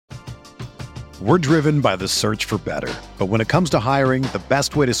We're driven by the search for better. But when it comes to hiring, the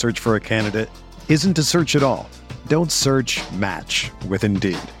best way to search for a candidate isn't to search at all. Don't search, match with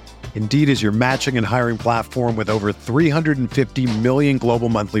Indeed. Indeed is your matching and hiring platform with over 350 million global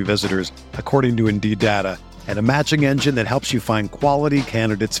monthly visitors, according to Indeed data, and a matching engine that helps you find quality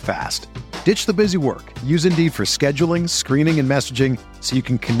candidates fast. Ditch the busy work. Use Indeed for scheduling, screening, and messaging so you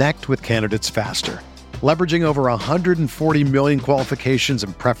can connect with candidates faster. Leveraging over 140 million qualifications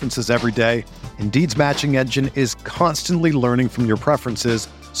and preferences every day, Indeed's matching engine is constantly learning from your preferences,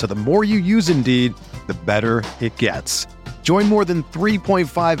 so the more you use Indeed, the better it gets. Join more than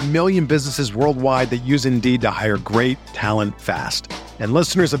 3.5 million businesses worldwide that use Indeed to hire great talent fast. And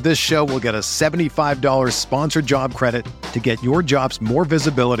listeners of this show will get a $75 sponsored job credit to get your jobs more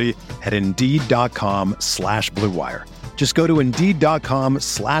visibility at Indeed.com/Blue Wire. Just go to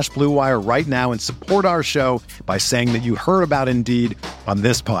Indeed.com/Blue Wire right now and support our show by saying that you heard about Indeed on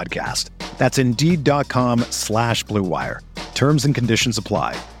this podcast. That's Indeed.com/Blue Wire. Terms and conditions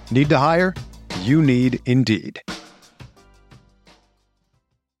apply. Need to hire? You need Indeed.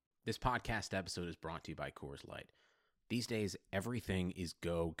 This podcast episode is brought to you by Coors Light. These days, everything is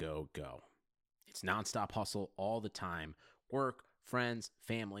go, go, go. It's nonstop hustle all the time. Work, friends,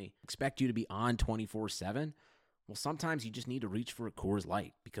 family, expect you to be on 24/7. Well, sometimes you just need to reach for a Coors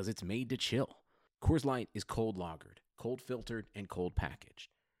Light because it's made to chill. Coors Light is cold lagered, cold filtered, and cold packaged.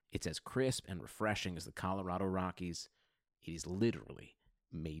 It's as crisp and refreshing as the Colorado Rockies. It is literally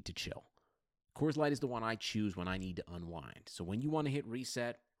made to chill. Coors Light is the one I choose when I need to unwind. So when you want to hit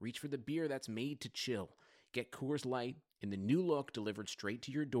reset, reach for the beer that's made to chill. Get Coors Light in the new look delivered straight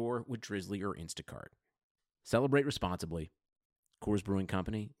to your door with Drizzly or Instacart. Celebrate responsibly. Coors Brewing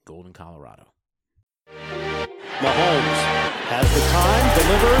Company, Golden, Colorado. Mahomes has the time,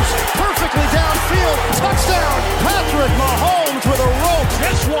 delivers perfectly downfield, touchdown, Patrick Mahomes with a rope.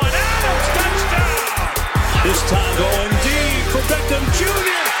 This one, Adams, touchdown! This time going deep for Beckham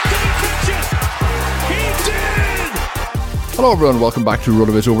Jr. Did he catch it? He did! Hello everyone, welcome back to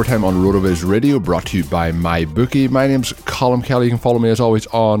RotoViz Overtime on RotoViz Radio, brought to you by MyBookie. My name's Colin Kelly. You can follow me as always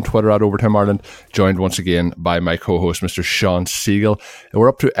on Twitter at Overtime Ireland, joined once again by my co-host Mr. Sean Siegel. And we're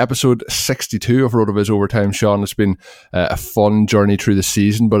up to episode 62 of RotoViz Overtime. Sean, it's been a fun journey through the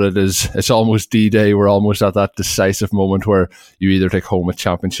season, but it's almost D-Day. We're almost at that decisive moment where you either take home a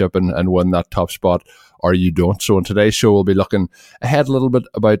championship and win that top spot, or you don't. So in today's show, we'll be looking ahead a little bit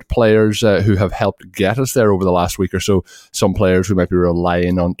about players who have helped get us there over the last week or so. Some players we might be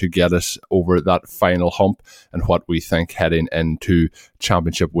relying on to get us over that final hump, and what we think heading into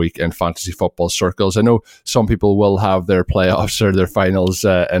championship week in fantasy football circles. I know some people will have their playoffs or their finals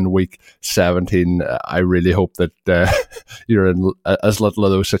in week 17. I really hope that you're in as little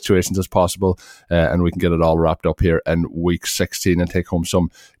of those situations as possible, and we can get it all wrapped up here in week 16 and take home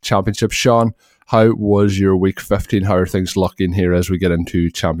some championships. Sean, how was your week 15? How are things looking here as we get into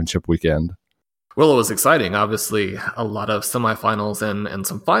championship weekend? Well, it was exciting. Obviously, a lot of semifinals and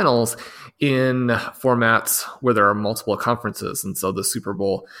some finals in formats where there are multiple conferences. And so the Super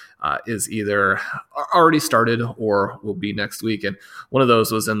Bowl is either already started or will be next week. And one of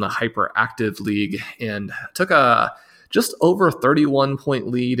those was in the Hyperactive League and took a just over 31-point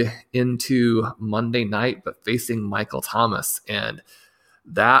lead into Monday night, but facing Michael Thomas. And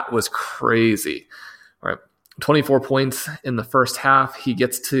that was crazy. All right, 24 points in the first half. He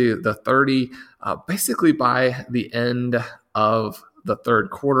gets to the 30 basically by the end of the third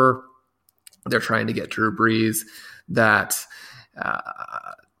quarter. They're trying to get Drew Brees that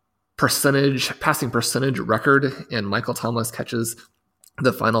passing percentage record, and Michael Thomas catches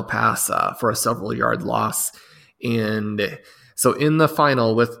the final pass for a several-yard loss. And so in the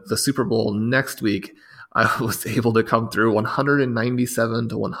final with the Super Bowl next week, I was able to come through 197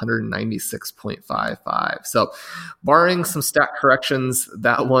 to 196.55. So barring some stat corrections,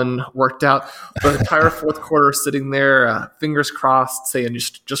 that one worked out. The entire fourth quarter sitting there, fingers crossed, saying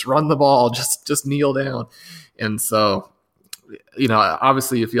just run the ball, just kneel down. And so,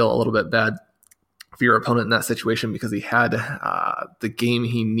 obviously you feel a little bit bad for your opponent in that situation because he had the game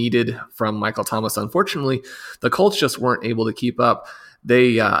he needed from Michael Thomas. Unfortunately, the Colts just weren't able to keep up.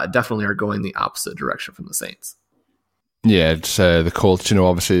 They definitely are going the opposite direction from the Saints. Yeah, it's the Colts,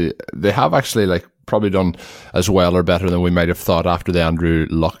 obviously they have actually probably done as well or better than we might have thought after the Andrew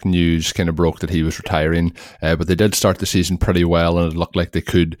Luck news kind of broke that he was retiring. But they did start the season pretty well, and it looked like they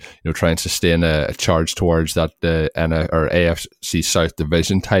could, try and sustain a charge towards that AFC South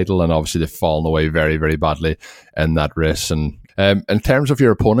Division title. And obviously they've fallen away very, very badly in that race. And in terms of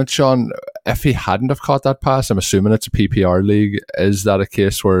your opponent, Sean, if he hadn't have caught that pass, I'm assuming it's a PPR league. Is that a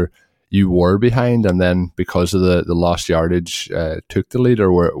case where you were behind, and then because of the lost yardage, took the lead,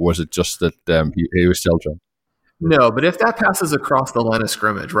 or was it just that he was still trying? No, but if that passes across the line of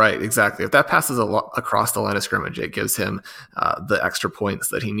scrimmage, right, exactly. If that passes across the line of scrimmage, it gives him the extra points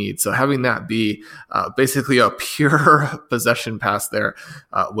that he needs. So having that be basically a pure possession pass there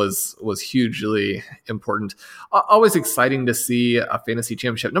was hugely important. Always exciting to see a fantasy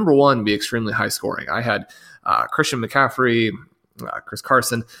championship, number one, be extremely high scoring. I had Christian McCaffrey, Chris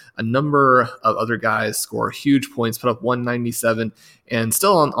Carson, a number of other guys score huge points, put up 197, and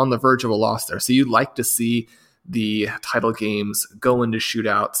still on the verge of a loss there. So you'd like to see the title games go into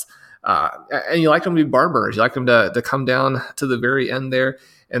shootouts, and you like them to be barbers. You like them to come down to the very end there,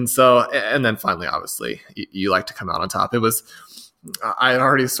 and then finally, obviously, you like to come out on top. I had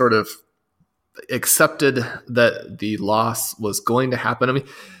already sort of accepted that the loss was going to happen. I mean,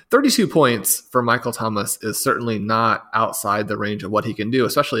 32 points for Michael Thomas is certainly not outside the range of what he can do,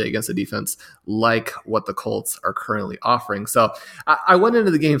 especially against a defense like what the Colts are currently offering. So I went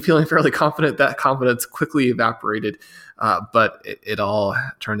into the game feeling fairly confident. That confidence quickly evaporated, but it all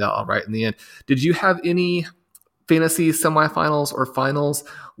turned out all right in the end. Did you have any fantasy semifinals or finals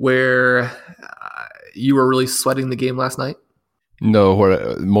where you were really sweating the game last night? No,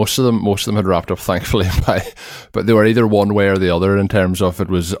 where most of them had wrapped up, thankfully, but they were either one way or the other in terms of it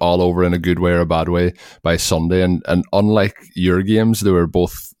was all over in a good way or a bad way by Sunday. And unlike your games, they were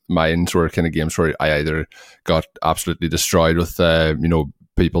both mine were kind of games where I either got absolutely destroyed with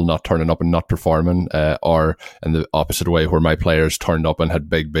people not turning up and not performing, or in the opposite way where my players turned up and had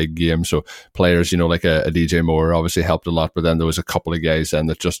big games. So players, like a DJ Moore obviously helped a lot, but then there was a couple of guys then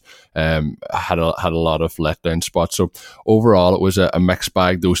that just had a lot of letdown spots. So overall, it was a mixed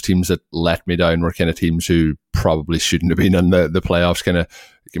bag. Those teams that let me down were kind of teams who probably shouldn't have been in the playoffs, kind of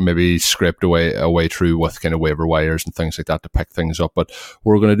maybe scraped away through with kind of waiver wires and things like that to pick things up. But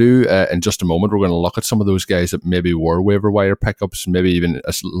what we're going to do in just a moment, we're going to look at some of those guys that maybe were waiver wire pickups, maybe even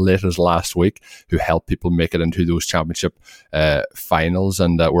as late as last week, who helped people make it into those championship finals.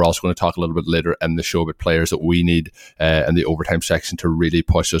 And we're also going to talk a little bit later in the show about players that we need in the overtime section to really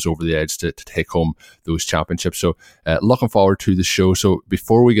push us over the edge to take home those championships. So looking forward to the show. So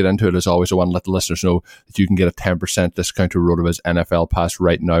before we get into it, as always, I want to let the listeners know that you can get a 10% discount to RotoViz NFL Pass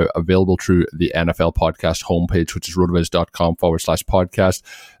right now, available through the NFL Podcast homepage, which is rotoviz.com/podcast.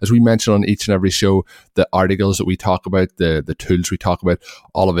 As we mention on each and every show, the articles that we talk about, the tools we talk about,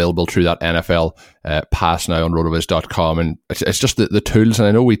 all available through that NFL Pass now on rotoviz.com. And it's just the tools, and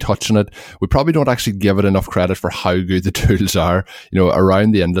I know we touch on it. We probably don't actually give it enough credit for how good the tools are.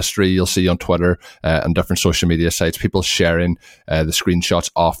 Around the industry, you'll see on Twitter and different social media sites, people sharing the screenshots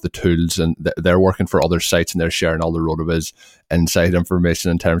off the tools, and they're working for other sites and they're sharing all the RotoViz inside information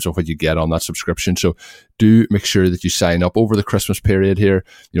in terms of what you get on that subscription. So do make sure that you sign up over the Christmas period here.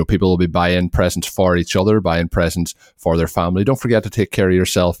 People will be buying presents for each other, buying presents for their family. Don't forget to take care of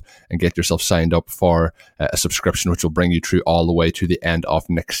yourself and get yourself signed up for a subscription, which will bring you through all the way to the end of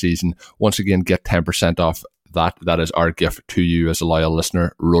next season. Once again, get 10% off. That is our gift to you as a loyal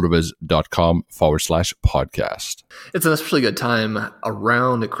listener, rotoviz.com/podcast. It's an especially good time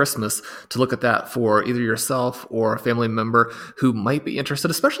around Christmas to look at that for either yourself or a family member who might be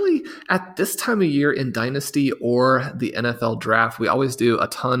interested, especially at this time of year in Dynasty or the NFL Draft. We always do a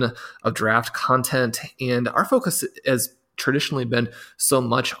ton of draft content, and our focus has traditionally been so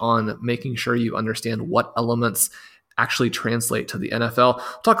much on making sure you understand what elements actually translate to the NFL.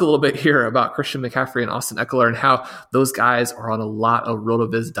 We'll talk a little bit here about Christian McCaffrey and Austin Ekeler and how those guys are on a lot of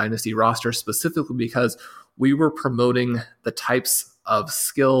RotoViz Dynasty rosters, specifically because we were promoting the types of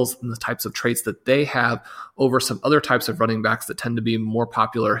skills and the types of traits that they have over some other types of running backs that tend to be more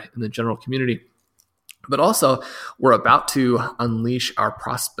popular in the general community. But also, we're about to unleash our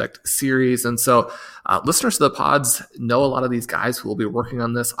prospect series. And so listeners to the pods know a lot of these guys who will be working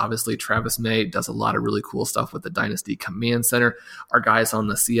on this. Obviously, Travis May does a lot of really cool stuff with the Dynasty Command Center. Our guys on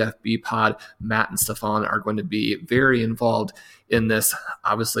the CFB pod, Matt and Stefan, are going to be very involved in this.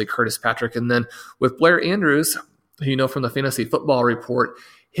 Obviously, Curtis Patrick. And then with Blair Andrews, who you know from the Fantasy Football Report,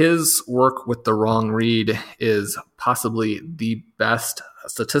 his work with the wrong read is possibly the best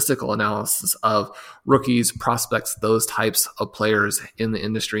statistical analysis of rookies, prospects, those types of players in the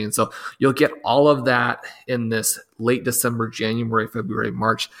industry. And so you'll get all of that in this late December, January, February,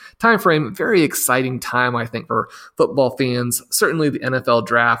 March timeframe. Very exciting time, I think, for football fans. Certainly the NFL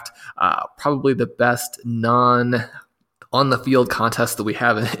Draft, probably the best on-the-field contest that we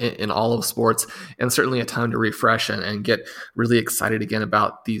have in all of sports, and certainly a time to refresh and get really excited again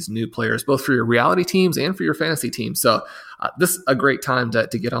about these new players, both for your reality teams and for your fantasy teams. So this is a great time to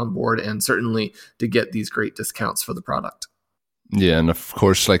get on board and certainly to get these great discounts for the product. Yeah, and of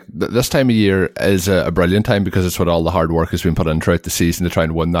course, like this time of year is a brilliant time because it's what all the hard work has been put in throughout the season to try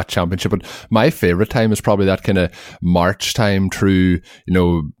and win that championship. But my favourite time is probably that kind of March time through,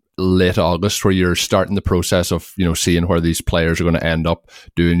 late August, where you're starting the process of, seeing where these players are going to end up,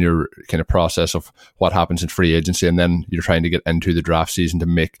 doing your kind of process of what happens in free agency, and then you're trying to get into the draft season to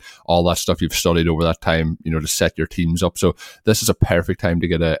make all that stuff you've studied over that time, to set your teams up. So this is a perfect time to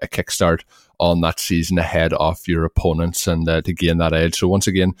get a kickstart on that season ahead of your opponents and to gain that edge. So once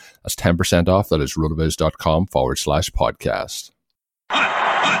again, that's 10% off. That is rotoviz.com/podcast.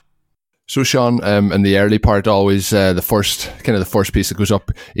 So Sean, in the early part, always the first piece that goes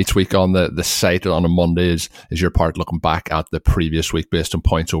up each week on the site on a Monday is your part looking back at the previous week based on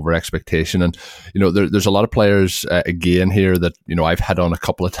points over expectation. And there's a lot of players again here that I've hit on a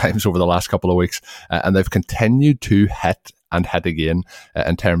couple of times over the last couple of weeks, and they've continued to hit and hit again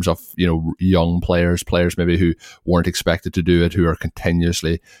in terms of young players maybe who weren't expected to do it, who are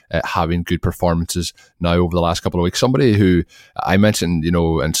continuously having good performances now over the last couple of weeks. Somebody who I mentioned,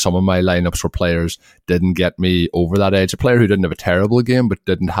 in some of my lineups where players didn't get me over that edge, a player who didn't have a terrible game but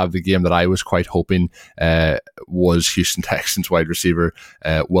didn't have the game that I was quite hoping, was Houston Texans wide receiver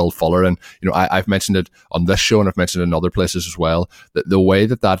Will Fuller. And I've mentioned it on this show and I've mentioned it in other places as well, that the way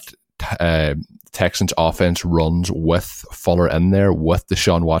that Texans offense runs with Fuller in there, with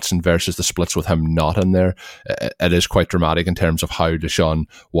Deshaun Watson versus the splits with him not in there, it is quite dramatic in terms of how Deshaun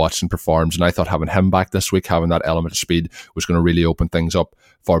Watson performs. And I thought having him back this week, having that element of speed, was going to really open things up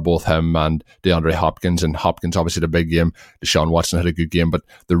for both him and DeAndre Hopkins. And Hopkins obviously had a big game. Deshaun Watson had a good game, but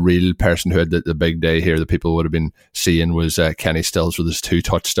the real person who had the big day here that people would have been seeing was Kenny Stills with his 2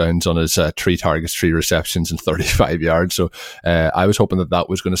 touchdowns on his 3 targets, 3 receptions and 35 yards. So I was hoping that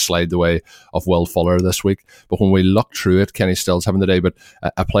was going to slide the way of Will Fuller this week. But when we looked through it, Kenny Stills having the day, but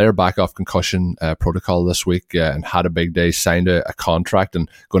a player back off concussion protocol this week and had a big day, signed a contract, and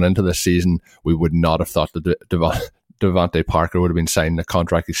going into this season, we would not have thought that Devontae Parker would have been signing a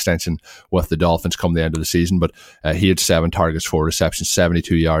contract extension with the Dolphins come the end of the season, but he had 7 targets, 4 receptions,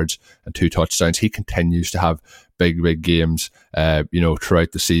 72 yards and 2 touchdowns. He continues to have big games,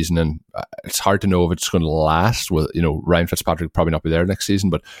 throughout the season, and it's hard to know if it's going to last. With Ryan Fitzpatrick will probably not be there next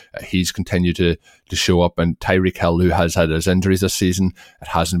season, but he's continued to show up. And Tyreek Hill, who has had his injuries this season, it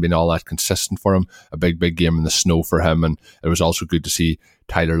hasn't been all that consistent for him. A big game in the snow for him, and it was also good to see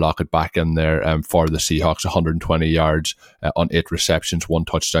Tyler Lockett back in there for the Seahawks, 120 yards on 8 receptions, 1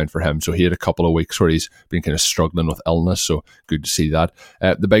 touchdown for him. So he had a couple of weeks where he's been kind of struggling with illness, so good to see that.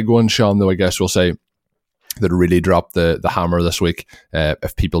 The big one, Sean, though, I guess we'll say, that really dropped the hammer this week,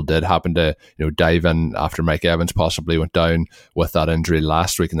 if people did happen to dive in after Mike Evans possibly went down with that injury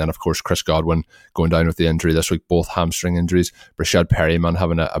last week, and then of course Chris Godwin going down with the injury this week, both hamstring injuries. Brashad Perryman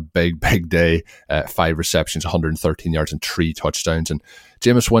having a big day, 5 receptions, 113 yards and 3 touchdowns. And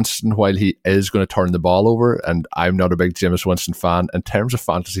Jameis Winston, while he is going to turn the ball over, and I'm not a big Jameis Winston fan, in terms of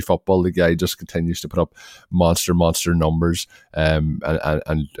fantasy football, the guy just continues to put up monster numbers, and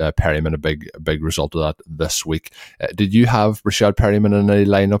Perryman a big result of that this week. Did you have Brashad Perryman in any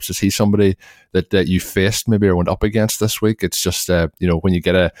lineups? Is he somebody that you faced maybe or went up against this week? It's just when you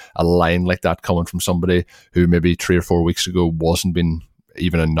get a line like that coming from somebody who maybe 3 or 4 weeks ago wasn't been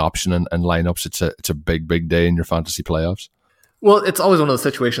even an option in lineups, it's a big day in your fantasy playoffs. Well, it's always one of those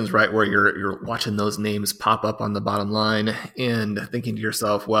situations, right, where you're watching those names pop up on the bottom line and thinking to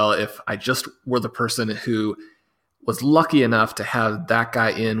yourself, well, if I just were the person who was lucky enough to have that guy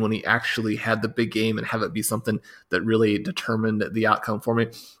in when he actually had the big game and have it be something that really determined the outcome for me.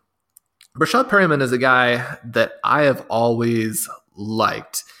 Brashad Perryman is a guy that I have always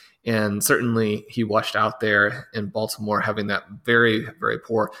liked. And certainly he washed out there in Baltimore, having that very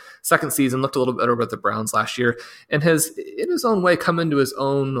poor second season. Looked a little better with the Browns last year, and has, in his own way, come into his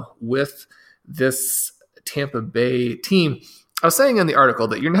own with this Tampa Bay team. I was saying in the article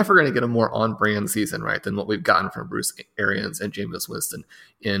that you're never going to get a more on-brand season, right, than what we've gotten from Bruce Arians and Jameis Winston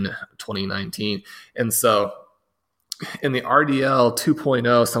in 2019. And so in the RDL 2.0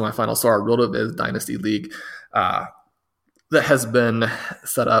 semifinal, so our RotoViz Dynasty League, that has been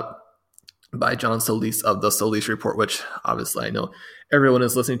set up by John Solis of the Solis Report, which obviously I know everyone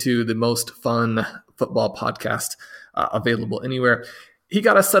is listening to, the most fun football podcast available anywhere. He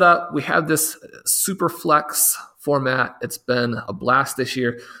got us set up. We have this super flex format. It's been a blast this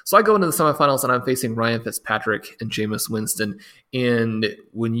year. So I go into the semifinals and I'm facing Ryan Fitzpatrick and Jameis Winston. And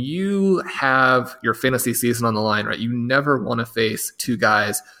when you have your fantasy season on the line, right, you never want to face 2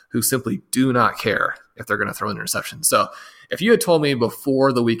 guys who simply do not care if they're going to throw an interception. So if you had told me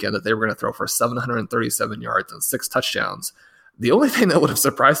before the weekend that they were going to throw for 737 yards and 6 touchdowns, The only thing that would have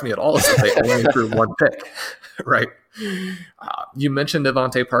surprised me at all is if they only threw one pick, right? You mentioned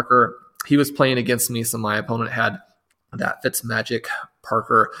Devontae Parker. He was playing against me, so my opponent had that Fitzmagic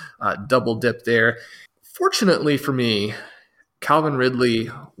Parker double dip there. Fortunately for me, Calvin Ridley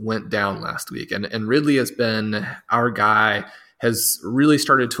went down last week, and Ridley has been our guy, has really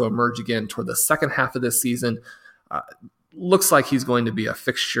started to emerge again toward the second half of this season. Looks like he's going to be a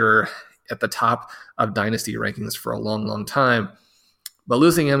fixture at the top of dynasty rankings for a long, long time. But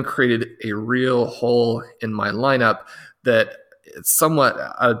losing him created a real hole in my lineup that it's somewhat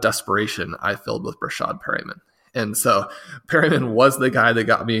out of desperation I filled with Breshad Perriman. And so Perriman was the guy that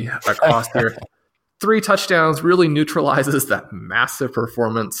got me across here. 3 touchdowns really neutralizes that massive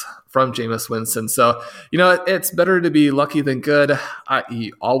performance from Jameis Winston. So, it's better to be lucky than good.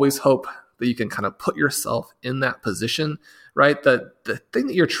 You always hope that you can kind of put yourself in that position, right? The thing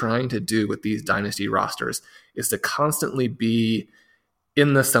that you're trying to do with these dynasty rosters is to constantly be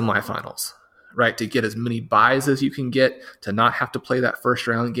in the semifinals, right? To get as many buys as you can get, to not have to play that first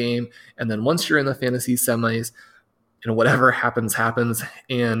round game. And then once you're in the fantasy semis, whatever happens, happens.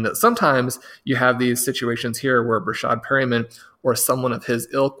 And sometimes you have these situations here where Breshad Perriman or someone of his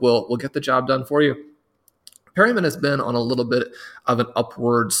ilk will get the job done for you. Perriman has been on a little bit of an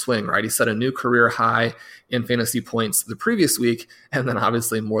upward swing, right? He set a new career high in fantasy points the previous week, and then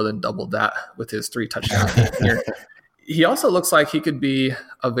obviously more than doubled that with his 3 touchdowns here. He also looks like he could be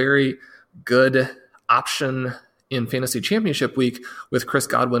a very good option in fantasy championship week, with Chris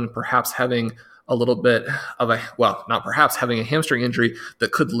Godwin perhaps having a little bit of having a hamstring injury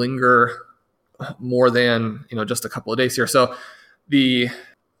that could linger more than, just a couple of days here. So the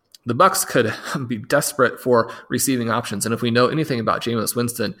Bucs could be desperate for receiving options. And if we know anything about Jameis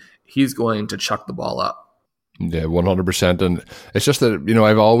Winston, he's going to chuck the ball up. Yeah, 100%. And it's just that,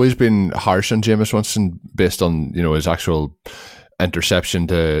 I've always been harsh on Jameis Winston based on, his actual interception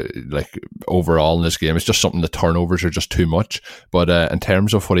to overall in this game. It's just something, the turnovers are just too much. But in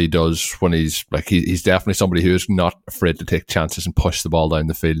terms of what he does when he's he's definitely somebody who is not afraid to take chances and push the ball down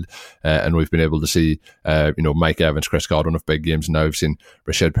the field. And we've been able to see, Mike Evans, Chris Godwin have big games. Now we've seen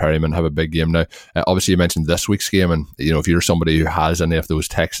Breshad Perriman have a big game now. Obviously you mentioned this week's game, and if you're somebody who has any of those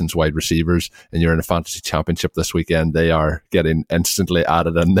Texans wide receivers and you're in a fantasy championship this weekend, they are getting instantly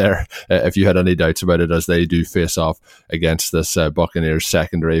added in there. If you had any doubts about it, as they do face off against this Buccaneers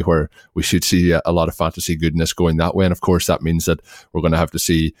secondary, where we should see a lot of fantasy goodness going that way. And of course that means that we're going to have to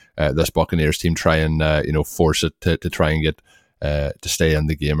see this Buccaneers team try and force it to try and get to stay in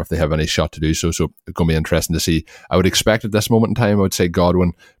the game if they have any shot to do so. So it's going to be interesting to see. I would expect at this moment in time, I would say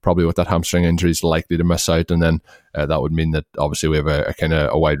Godwin, probably with that hamstring injury, is likely to miss out, and then that would mean that obviously we have a kind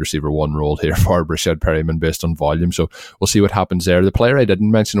of a wide receiver 1 role here for Breshad Perriman based on volume. So we'll see what happens there. The player I didn't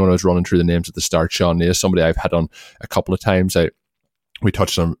mention when I was running through the names at the start, Sean, is somebody I've had on a couple of times. We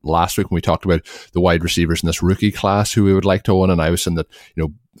touched on last week when we talked about the wide receivers in this rookie class who we would like to own, and I was saying that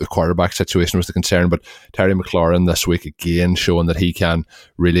the quarterback situation was the concern, but Terry McLaurin this week again showing that he can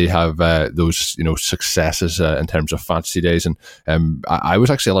really have those successes in terms of fantasy days. And I was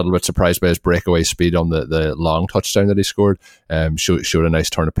actually a little bit surprised by his breakaway speed on the long touchdown that he scored. Showed a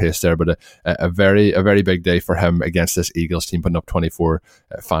nice turn of pace there, but a very big day for him against this Eagles team, putting up 24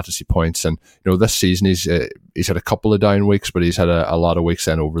 fantasy points. And this season he's had a couple of down weeks, but he's had a lot of weeks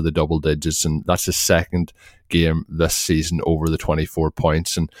then over the double digits, and that's his second game this season over the 24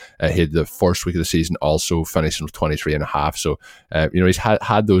 points, and he had the first week of the season also finishing with 23.5. So he's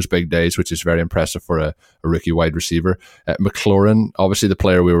had those big days, which is very impressive for a rookie wide receiver. McLaurin, obviously the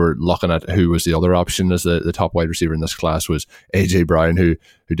player we were looking at who was the other option as the top wide receiver in this class, was AJ Brown, who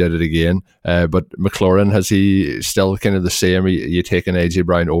did it again. But McLaurin, has he still kind of the same? Are you taking AJ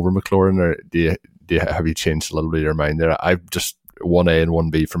Brown over McLaurin, or have you changed a little bit of your mind there? I've just 1A and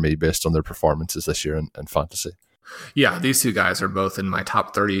 1B for me based on their performances this year in fantasy. Yeah, these 2 guys are both in my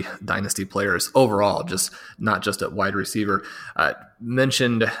top 30 dynasty players overall, just not just at wide receiver.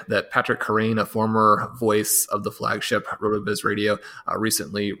 Mentioned that Patrick Carrain, a former voice of the flagship RotoViz Radio,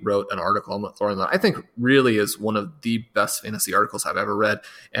 recently wrote an article on McLaurin that I think really is one of the best fantasy articles I've ever read.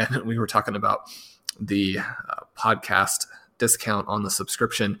 And we were talking about the podcast discount on the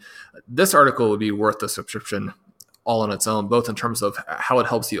subscription. This article would be worth the subscription all on its own, both in terms of how it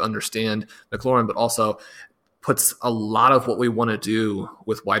helps you understand McLaurin, but also puts a lot of what we want to do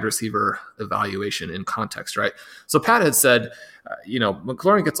with wide receiver evaluation in context, right? So Pat had said,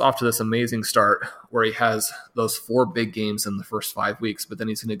 McLaurin gets off to this amazing start where he has those 4 big games in the first 5 weeks, but then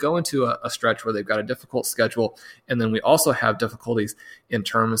he's going to go into a stretch where they've got a difficult schedule. And then we also have difficulties in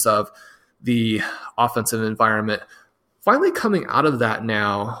terms of the offensive environment. Finally coming out of that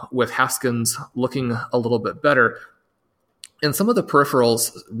now with Haskins looking a little bit better, And some of the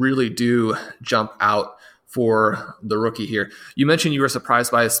peripherals really do jump out for the rookie here. You mentioned you were surprised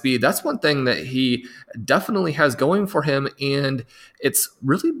by his speed. That's one thing that he definitely has going for him. And it's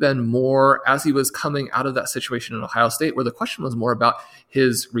really been more as he was coming out of that situation in Ohio State, where the question was more about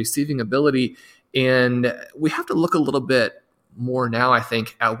his receiving ability. And we have to look a little bit more now, I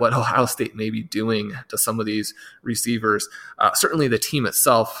think, at what Ohio State may be doing to some of these receivers. Certainly the team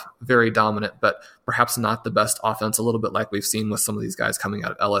itself, very dominant, but perhaps not the best offense, a little bit like we've seen with some of these guys coming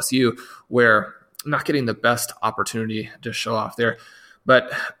out of LSU, where not getting the best opportunity to show off there.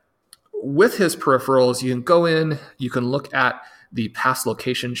 But with his peripherals, you can go in, you can look at the pass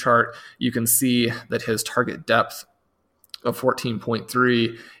location chart. You can see that his target depth of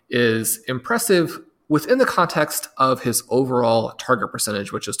 14.3 is impressive within the context of his overall target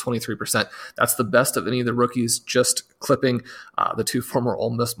percentage, which is 23%. That's the best of any of the rookies, just clipping the two former Ole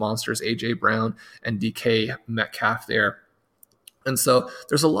Miss monsters, A.J. Brown and DK Metcalf there. And so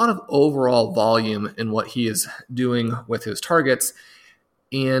there's a lot of overall volume in what he is doing with his targets.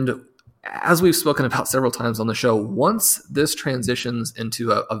 And as we've spoken about several times on the show, once this transitions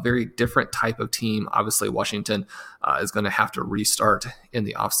into a very different type of team, obviously Washington is going to have to restart in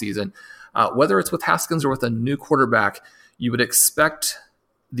the offseason. Whether it's with Haskins or with a new quarterback, you would expect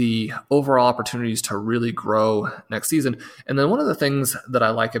the overall opportunities to really grow next season. And then one of the things that I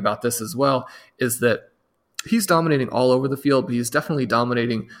like about this as well is that he's dominating all over the field, but he's definitely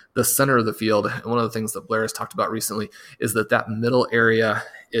dominating the center of the field. And one of the things that Blair has talked about recently is that middle area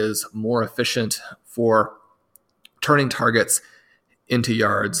is more efficient for turning targets into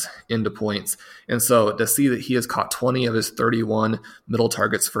yards, into points. And so to see that he has caught 20 of his 31 middle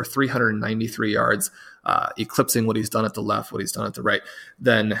targets for 393 yards, eclipsing what he's done at the left, what he's done at the right,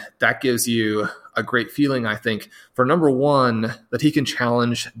 then that gives you a great feeling, I think, for number one, that he can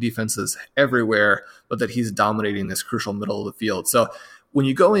challenge defenses everywhere, but that he's dominating this crucial middle of the field. So when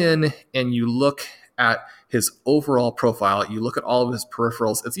you go in and you look at his overall profile, you look at all of his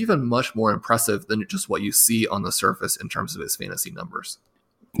peripherals, it's even much more impressive than just what you see on the surface in terms of his fantasy numbers.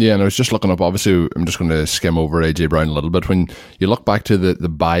 Yeah, and I was just looking up, obviously, I'm just going to skim over A.J. Brown a little bit. When you look back to the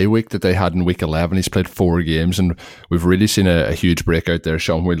bye week that they had in week 11, he's played 4 games, and we've really seen a huge breakout there,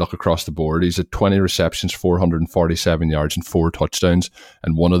 Sean. When we look across the board, he's at 20 receptions, 447 yards, and 4 touchdowns.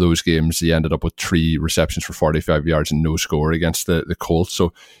 And one of those games, he ended up with 3 receptions for 45 yards and no score against the Colts.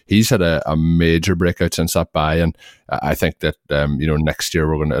 So he's had a major breakout since that bye, and I think that next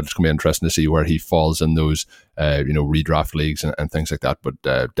year it's going to be interesting to see where he falls in those redraft leagues and things like that. But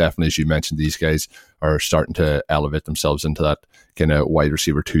definitely, as you mentioned, these guys are starting to elevate themselves into that kind of wide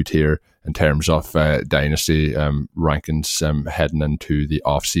receiver 2 tier in terms of dynasty rankings heading into the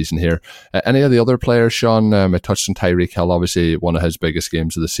off season here. Any of the other players, Sean? I touched on Tyreek Hill, obviously one of his biggest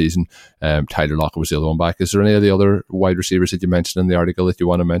games of the season. Tyler Lockett was the other one back. Is there any of the other wide receivers that you mentioned in the article that you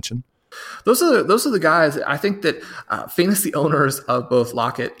want to mention? Those are the guys. I think that fantasy owners of both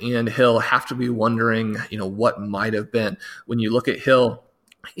Lockett and Hill have to be wondering, what might have been. When you look at Hill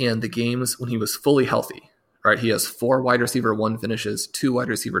and the games when he was fully healthy, right? He has 4 wide receiver 1 finishes, 2 wide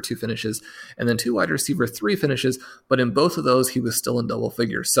receiver 2 finishes, and then 2 wide receiver 3 finishes. But in both of those, he was still in double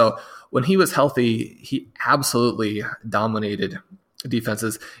figures. So when he was healthy, he absolutely dominated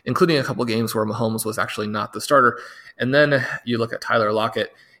defenses, including a couple games where Mahomes was actually not the starter. And then you look at Tyler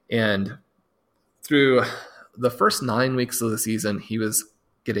Lockett, and through the first 9 weeks of the season, he was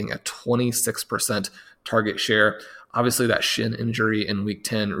getting a 26% target share. Obviously, that shin injury in week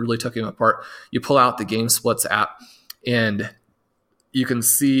 10 really took him apart. You pull out the Game Splits app, and you can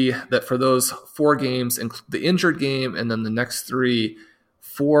see that for those 4 games, the injured game and then the next 3,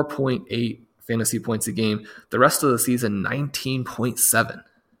 4.8 fantasy points a game. The rest of the season, 19.7.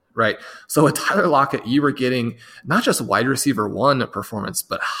 Right. So with Tyler Lockett, you were getting not just wide receiver 1 performance,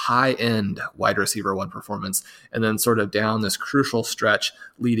 but high end wide receiver 1 performance. And then sort of down this crucial stretch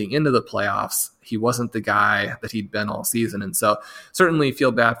leading into the playoffs, he wasn't the guy that he'd been all season. And so certainly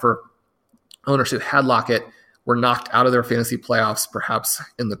feel bad for owners who had Lockett, were knocked out of their fantasy playoffs, perhaps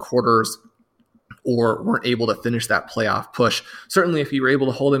in the quarters, or weren't able to finish that playoff push. Certainly if you were able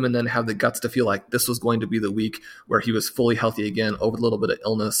to hold him and then have the guts to feel like this was going to be the week where he was fully healthy again, over a little bit of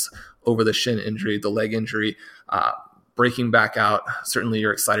illness, over the shin injury, the leg injury, breaking back out, certainly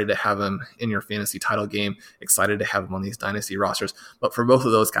you're excited to have him in your fantasy title game, excited to have him on these dynasty rosters. But for both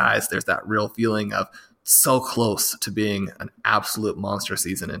of those guys, there's that real feeling of so close to being an absolute monster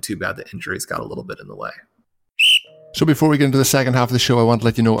season, and too bad the injuries got a little bit in the way. So before we get into the second half of the show, I want to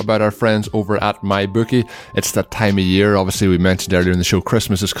let you know about our friends over at MyBookie. It's that time of year. Obviously, we mentioned earlier in the show,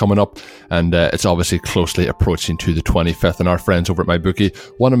 Christmas is coming up, and it's obviously closely approaching to the 25th. And our friends over at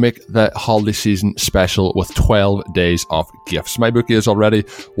MyBookie want to make the holiday season special with 12 days of gifts. MyBookie is already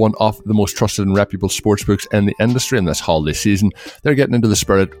one of the most trusted and reputable sportsbooks in the industry. In this holiday season, they're getting into the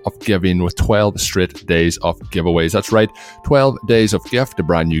spirit of giving with 12 straight days of giveaways. That's right, 12 days of gift, a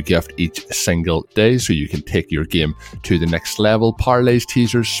brand new gift each single day, so you can take your game to the next level. Parlays,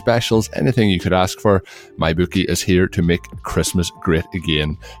 teasers, specials, anything you could ask for, MyBookie is here to make Christmas great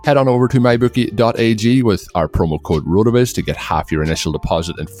again. Head on over to mybookie.ag with our promo code RotoViz to get half your initial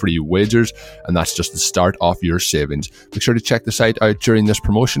deposit and free wagers, and that's just the start of your savings. Make sure to check the site out during this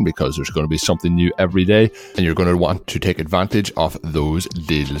promotion because there's going to be something new every day, and you're going to want to take advantage of those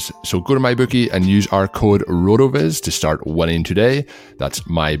deals. So go to MyBookie and use our code RotoViz to start winning today. That's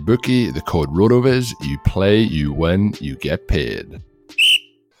MyBookie, the code RotoViz. You play, you win, you get paid.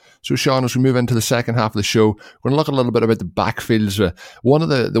 So, Sean, as we move into the second half of the show, we're going to look a little bit about the backfields. One of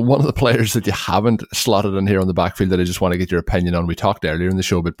the players that you haven't slotted in here on the backfield that I just want to get your opinion on. We talked earlier in the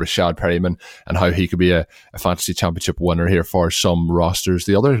show about Brashad Perryman and how he could be a fantasy championship winner here for some rosters.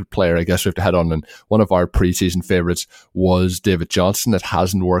 The other player I guess we have to head on, and one of our preseason favourites was David Johnson. It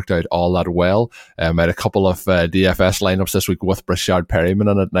hasn't worked out all that well. I had a couple of DFS lineups this week with Brashad Perryman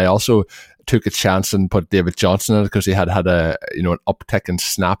in it, and I also took a chance and put David Johnson in it because he had an uptick in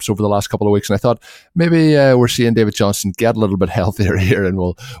snaps over the last couple of weeks, and I thought maybe we're seeing David Johnson get a little bit healthier here and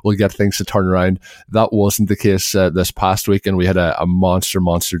we'll get things to turn around. That wasn't the case this past week, and we had a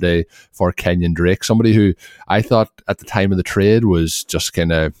monster day for Kenyon Drake, somebody who I thought at the time of the trade was just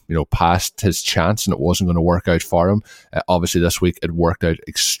kind of past his chance and it wasn't going to work out for him. Obviously this week it worked out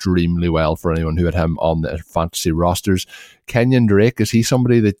extremely well for anyone who had him on their fantasy rosters. Kenyon Drake, is he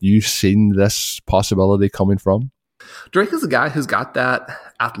somebody that you've seen this possibility coming from? Drake is a guy who's got that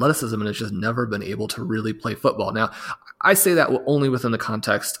athleticism and has just never been able to really play football. Now, I say that only within the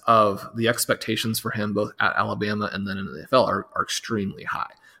context of the expectations for him both at Alabama and then in the NFL are extremely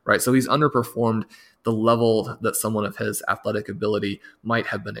high, right? So he's underperformed the level that someone of his athletic ability might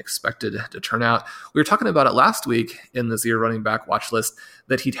have been expected to turn out. We were talking about it last week in the Zero running back watch list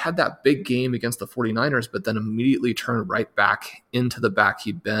that he'd had that big game against the 49ers, but then immediately turned right back into the back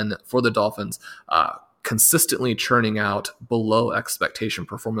he'd been for the Dolphins, consistently churning out below expectation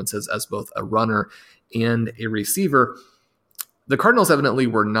performances as both a runner and a receiver. The Cardinals evidently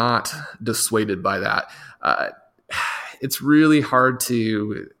were not dissuaded by that. It's really hard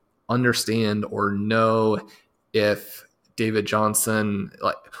to understand or know if David Johnson,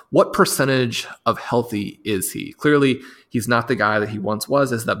 what percentage of healthy is he? Clearly, he's not the guy that he once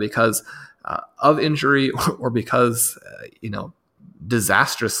was. Is that because of injury or because,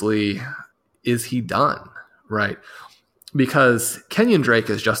 disastrously, is he done, right? Because Kenyon Drake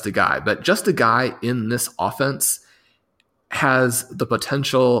is just a guy, but just a guy in this offense has the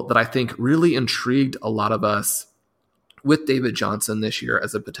potential that I think really intrigued a lot of us with David Johnson this year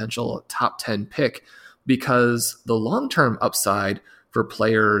as a potential top 10 pick, because the long-term upside for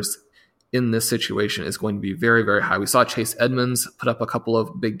players in this situation is going to be very, very high. We saw Chase Edmonds put up a couple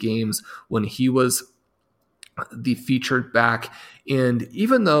of big games when he was the featured back. And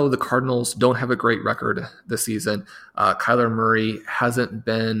even though the Cardinals don't have a great record this season, Kyler Murray hasn't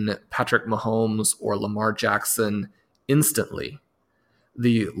been Patrick Mahomes or Lamar Jackson instantly.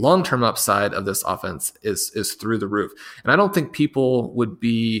 The long-term upside of this offense is through the roof. And I don't think people would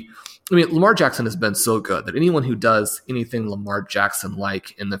be, Lamar Jackson has been so good that anyone who does anything Lamar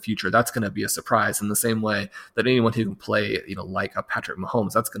Jackson-like in the future, that's going to be a surprise in the same way that anyone who can play, like a Patrick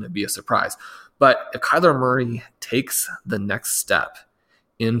Mahomes, that's going to be a surprise. But if Kyler Murray takes the next step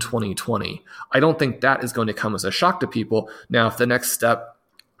in 2020, I don't think that is going to come as a shock to people. Now, if the next step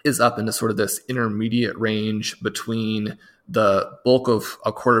is up into sort of this intermediate range between the bulk of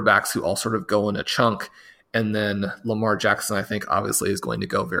quarterbacks who all sort of go in a chunk, and then Lamar Jackson, I think, obviously is going to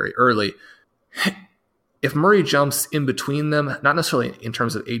go very early. If Murray jumps in between them, not necessarily in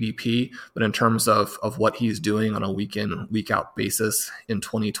terms of ADP, but in terms of what he's doing on a week in, week out basis in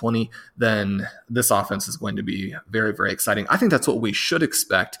 2020, then this offense is going to be very, very exciting. I think that's what we should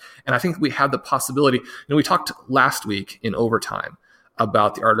expect. And I think we have the possibility, we talked last week in overtime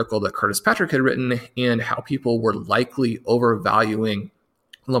about the article that Curtis Patrick had written and how people were likely overvaluing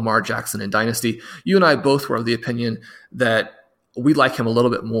Lamar Jackson in Dynasty. You and I both were of the opinion that we like him a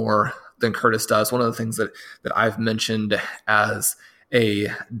little bit more than Curtis does. One of the things that I've mentioned as a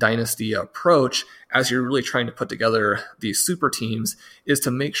Dynasty approach, as you're really trying to put together these super teams, is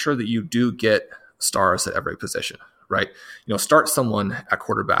to make sure that you do get stars at every position, right? Start someone at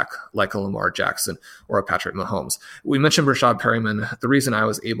quarterback like a Lamar Jackson or a Patrick Mahomes. We mentioned Rashad Perryman. The reason I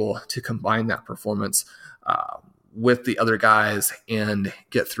was able to combine that performance with the other guys and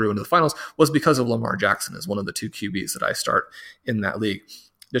get through into the finals was because of Lamar Jackson as one of the 2 QBs that I start in that league,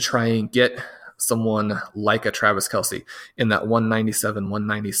 to try and get someone like a Travis Kelce in that 197,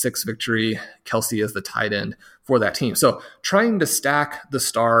 196 victory. Kelce is the tight end for that team. So trying to stack the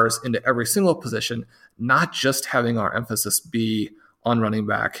stars into every single position, not just having our emphasis be on running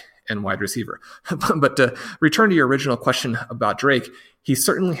back and wide receiver. But to return to your original question about Drake, he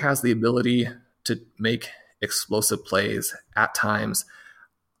certainly has the ability to make explosive plays at times.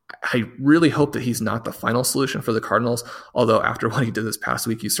 I really hope that he's not the final solution for the Cardinals, although after what he did this past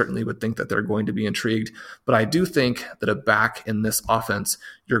week, you certainly would think that they're going to be intrigued. But I do think that a back in this offense,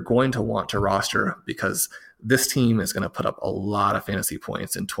 you're going to want to roster, because this team is going to put up a lot of fantasy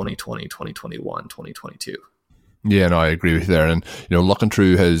points in 2020, 2021, 2022. Yeah, no, I agree with you there. And, looking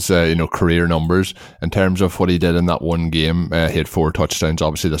through his, career numbers in terms of what he did in that one game, he had 4 touchdowns,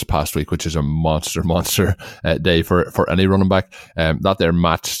 obviously, this past week, which is a monster day for any running back. That there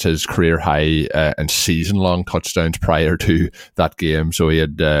matched his career high and season-long touchdowns prior to that game. So he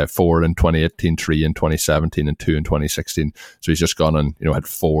had 4 in 2018, 3 in 2017, and 2 in 2016. So he's just gone and, had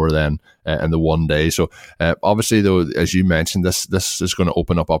 4 then in the one day. So obviously, though, as you mentioned, this is going to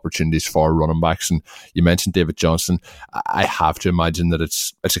open up opportunities for running backs. And you mentioned David Johnson. I have to imagine that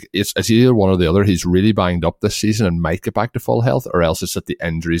it's either one or the other. He's really banged up this season and might get back to full health, or else it's that the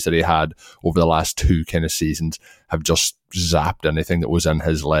injuries that he had over the last 2 kind of seasons have just zapped anything that was in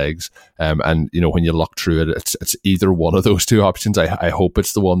his legs. And when you look through it, it's either one of those 2 options. I hope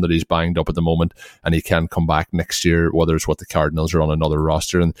it's the one that he's banged up at the moment and he can come back next year, whether it's with the Cardinals or on another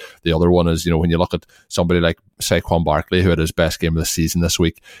roster. And the other one is, when you look at somebody like Saquon Barkley, who had his best game of the season this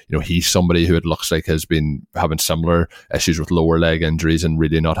week, he's somebody who it looks like has been having similar issues with lower leg injuries and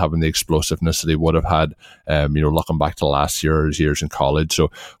really not having the explosiveness that he would have had, looking back to last year's years in college.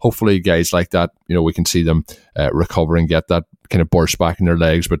 So hopefully guys like that, we can see them recover and get that kind of burst back in their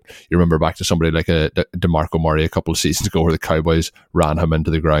legs. But you remember back to somebody like a DeMarco Murray a couple of seasons ago, where the Cowboys ran him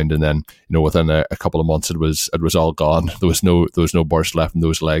into the ground, and then within a couple of months it was all gone. There was no burst left in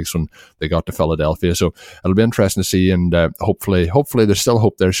those legs when they got to Philadelphia. So it'll be interesting to see, and hopefully there's still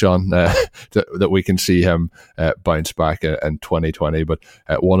hope there, Sean, that we can see him bounce back in 2020. But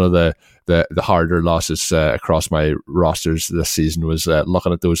one of the harder losses across my rosters this season was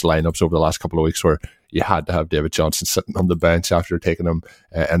looking at those lineups over the last couple of weeks, where you had to have David Johnson sitting on the bench after taking him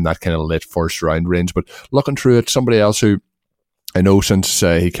in that kind of late first round range. But looking through it, somebody else who I know since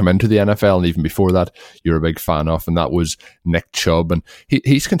he came into the NFL, and even before that, you're a big fan of, and that was Nick Chubb. And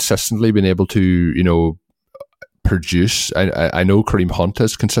he's consistently been able to, produce. I know Kareem Hunt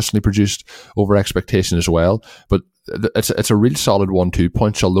has consistently produced over expectation as well, but it's a real solid 1-2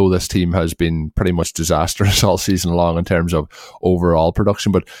 punch, although this team has been pretty much disastrous all season long in terms of overall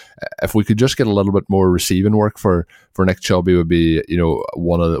production. But if we could just get a little bit more receiving work for Nick Chubb, he would be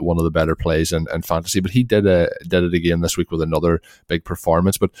one of the better plays in fantasy. But he did it again this week with another big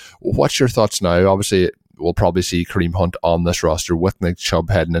performance. But what's your thoughts now? Obviously, we'll probably see Kareem Hunt on this roster with Nick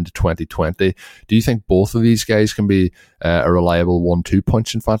Chubb heading into 2020. Do you think both of these guys can be a reliable 1-2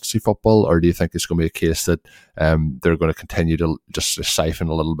 punch in fantasy football, or do you think it's going to be a case that they're going to continue to just siphon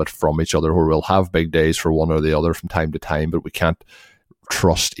a little bit from each other, where we'll have big days for one or the other from time to time, but we can't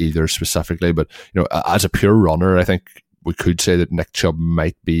trust either specifically? But as a pure runner, I think we could say that Nick Chubb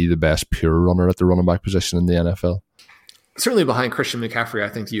might be the best pure runner at the running back position in the NFL. Certainly behind Christian McCaffrey, I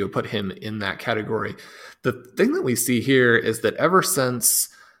think you would put him in that category. The thing that we see here is that ever since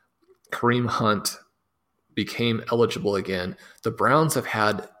Kareem Hunt became eligible again, the Browns have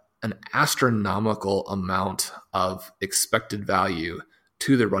had an astronomical amount of expected value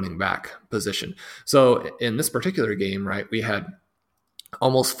to the running back position. So in this particular game, right, we had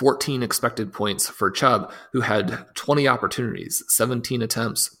almost 14 expected points for Chubb, who had 20 opportunities, 17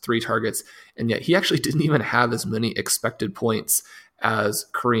 attempts, 3 targets, and yet he actually didn't even have as many expected points as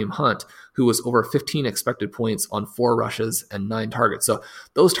Kareem Hunt, who was over 15 expected points on 4 rushes and 9 targets. So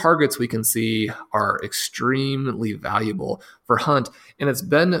those targets we can see are extremely valuable for Hunt, and it's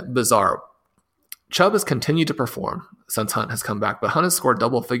been bizarre. Chubb has continued to perform since Hunt has come back, but Hunt has scored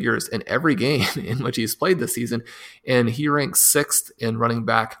double figures in every game in which he's played this season, and he ranks 6th in running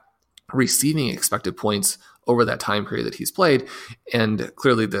back receiving expected points over that time period that he's played. And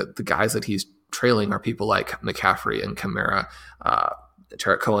clearly the guys that he's trailing are people like McCaffrey and Kamara,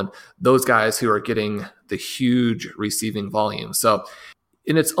 Tarik Cohen, those guys who are getting the huge receiving volume. So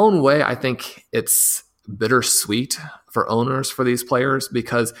in its own way, I think it's bittersweet for owners for these players,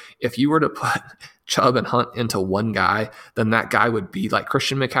 because if you were to put Chubb and Hunt into one guy, then that guy would be like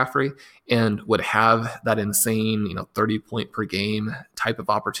Christian McCaffrey and would have that insane, 30 point per game type of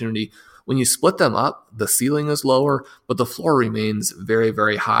opportunity. When you split them up, the ceiling is lower, but the floor remains very,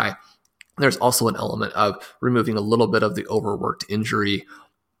 very high. There's also an element of removing a little bit of the overworked injury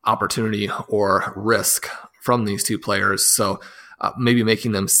opportunity or risk from these two players. So maybe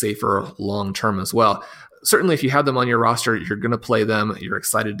making them safer long-term as well. Certainly, if you have them on your roster, you're going to play them. You're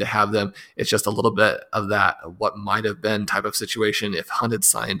excited to have them. It's just a little bit of that what might have been type of situation if Hunt had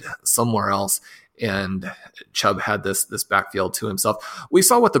signed somewhere else and Chubb had this backfield to himself. We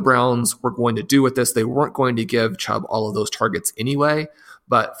saw what the Browns were going to do with this. They weren't going to give Chubb all of those targets anyway.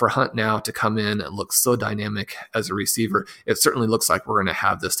 But for Hunt now to come in and look so dynamic as a receiver, it certainly looks like we're going to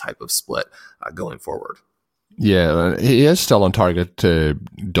have this type of split going forward. Yeah, he is still on target to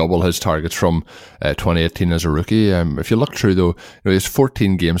double his targets from 2018 as a rookie. If you look through, though, he has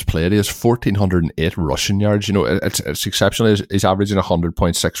 14 games played. He has 1,408 rushing yards. It's exceptional. He's averaging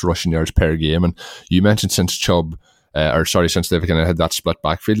 100.6 rushing yards per game. And you mentioned since since they've kind of had that split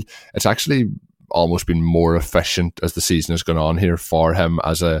backfield, it's actually almost been more efficient as the season has gone on here for him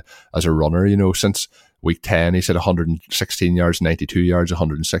as a runner. Since week 10, he's had 116 yards, 92 yards,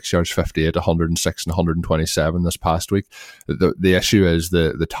 106 yards, 58, 106, and 127 this past week. The issue is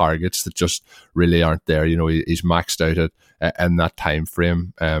the targets that just really aren't there. He's maxed out in that time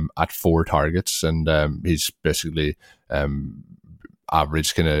frame at 4 targets, and he's basically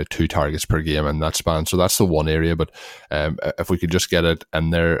average kind of 2 targets per game in that span. So that's the one area. But if we could just get it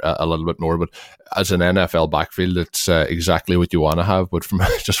in there a little bit more. But as an NFL backfield, it's exactly what you want to have. But from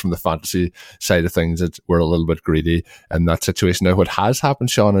the fantasy side of things, we're a little bit greedy in that situation. Now, what has happened,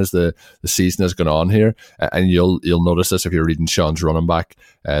 Sean, is the season has gone on here, and you'll notice this if you're reading Sean's running back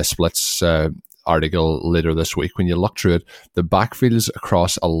splits article later this week. When you look through it, the backfields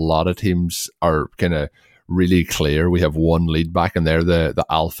across a lot of teams are kind of really clear. We have one lead back, and they're the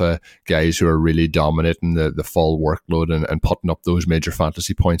alpha guys who are really dominating the full workload and putting up those major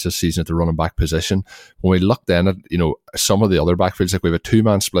fantasy points this season at the running back position. When we look then at some of the other backfields, like we have a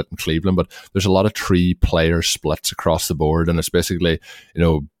 2-man split in Cleveland, but there's a lot of 3-player splits across the board, and it's basically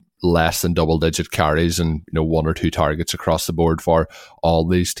less than double-digit carries and 1 or 2 targets across the board for all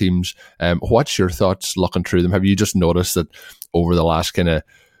these teams. What's your thoughts looking through them? Have you just noticed that over the last kind of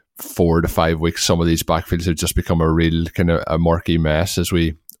 4 to 5 weeks, some of these backfields have just become a real kind of a murky mess as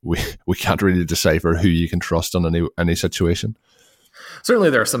we can't really decipher who you can trust on any situation?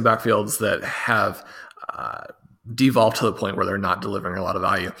 Certainly there are some backfields that have devolved to the point where they're not delivering a lot of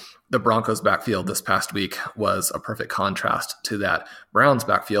value. The Broncos backfield this past week was a perfect contrast to that Browns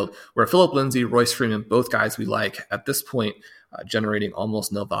backfield, where Phillip Lindsay, Royce Freeman, both guys we like at this point, generating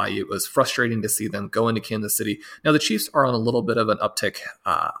almost no value. It was frustrating to see them go into Kansas City. Now the Chiefs are on a little bit of an uptick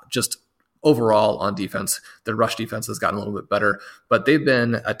just overall on defense. Their rush defense has gotten a little bit better, but they've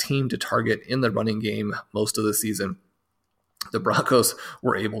been a team to target in the running game most of the season. The Broncos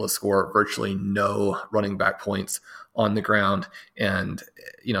were able to score virtually no running back points on the ground. And,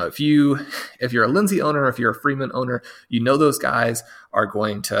 if you're a Lindsay owner, if you're a Freeman owner, those guys are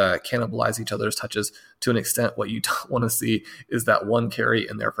going to cannibalize each other's touches to an extent. What you don't want to see is that one carry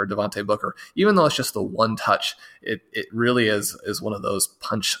in there for Devontae Booker. Even though it's just the one touch, it really is one of those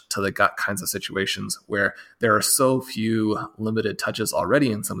punch to the gut kinds of situations where there are so few limited touches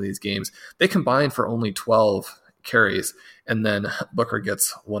already in some of these games. They combine for only 12 carries, and then Booker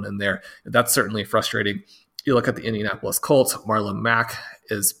gets one in there. That's certainly frustrating. You look at the Indianapolis Colts, Marlon Mack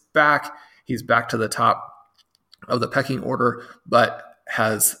is back. He's back to the top of the pecking order, but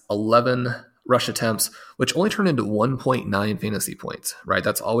has 11 rush attempts, which only turn into 1.9 fantasy points, right?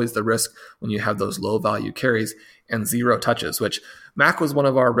 That's always the risk when you have those low value carries, and 0 touches, which Mack was one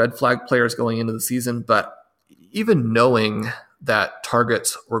of our red flag players going into the season. But even knowing that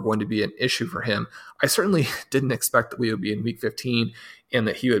targets were going to be an issue for him, I certainly didn't expect that we would be in week 15 and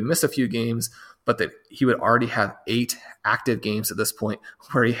that he would miss a few games, but that he would already have 8 active games at this point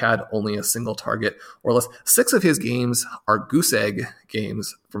where he had only a single target or less. 6 of his games are goose egg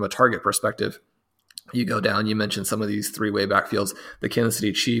games from a target perspective. You go down, you mentioned some of these 3-way backfields. The Kansas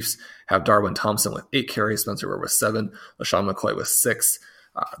City Chiefs have Darwin Thompson with 8 carries, Spencer Ware with 7, LaShawn McCoy with 6.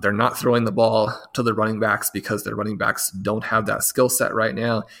 They're not throwing the ball to the running backs because their running backs don't have that skill set right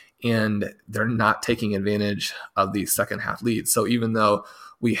now, and they're not taking advantage of these second half leads. So even though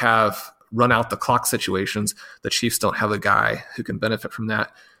we have run out the clock situations, the Chiefs don't have a guy who can benefit from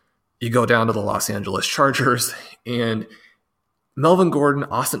that. You go down to the Los Angeles Chargers, and Melvin Gordon,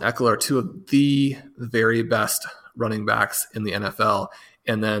 Austin Eckler are 2 of the very best running backs in the NFL.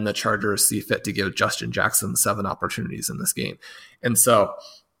 And then the Chargers see fit to give Justin Jackson 7 opportunities in this game. And so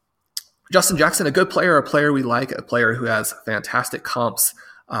Justin Jackson, a good player, a player we like, a player who has fantastic comps,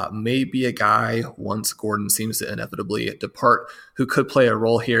 may be a guy, once Gordon seems to inevitably depart, who could play a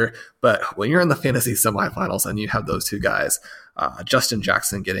role here. But when you're in the fantasy semifinals and you have those two guys, Justin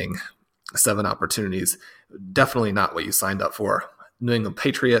Jackson getting 7 opportunities, definitely not what you signed up for. New England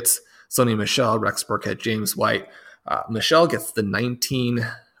Patriots, Sony Michel, Rex Burkhead, James White. Michel gets the 19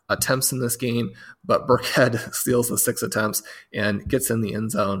 attempts in this game, but Burkhead steals the 6 attempts and gets in the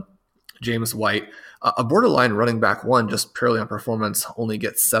end zone. James White, a borderline running back one, just purely on performance, only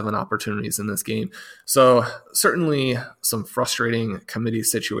gets 7 opportunities in this game. So certainly some frustrating committee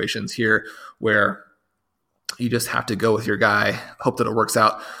situations here where you just have to go with your guy, hope that it works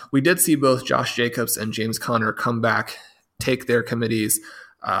out. We did see both Josh Jacobs and James Conner come back, take their committees,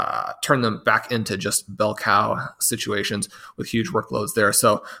 turn them back into just bell cow situations with huge workloads there.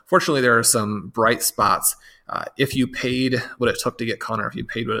 So fortunately, there are some bright spots. If you paid what it took to get Conner, if you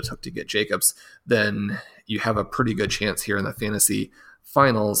paid what it took to get Jacobs, then you have a pretty good chance here in the fantasy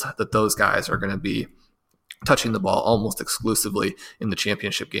finals that those guys are going to be touching the ball almost exclusively in the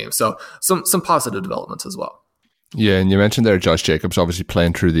championship game. So some positive developments as well. Yeah, and you mentioned there Josh Jacobs obviously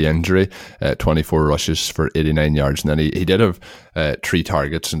playing through the injury, 24 rushes for 89 yards, and then he did have 3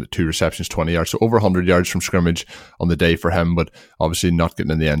 targets and 2 receptions, 20 yards, so over 100 yards from scrimmage on the day for him, but obviously not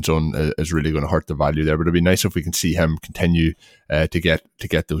getting in the end zone is really going to hurt the value there. But it'd be nice if we can see him continue to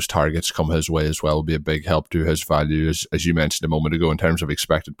get those targets come his way as well. Will be a big help to his value, as you mentioned a moment ago, in terms of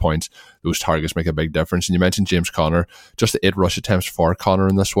expected points. Those targets make a big difference. And you mentioned James Conner, just the 8 rush attempts for Conner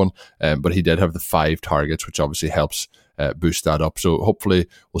in this one, but he did have the 5 targets, which obviously helps boost that up. So hopefully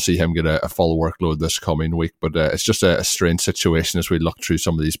we'll see him get a full workload this coming week. But it's just a strange situation as we look through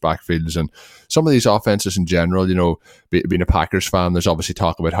some of these backfields and some of these offenses in general. You know, being a Packers fan, there's obviously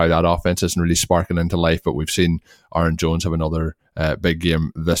talk about how that offense isn't really sparking into life, but we've seen Aaron Jones have another big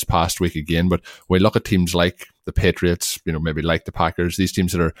game this past week again. But when we look at teams like the Patriots, you know, maybe like the Packers, these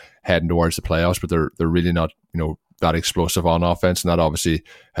teams that are heading towards the playoffs, but they're really not, you know, that explosive on offense, and that obviously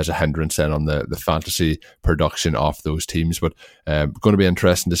has a hindrance then on the fantasy production of those teams. But going to be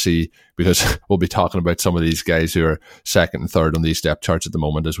interesting to see, because we'll be talking about some of these guys who are second and third on these depth charts at the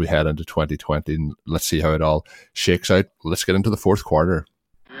moment as we head into 2020, and let's see how it all shakes out. Let's get into the fourth quarter.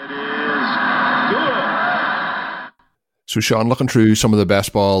 So, Sean, looking through some of the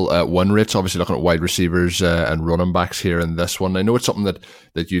best ball win rates, obviously looking at wide receivers and running backs here in this one. I know it's something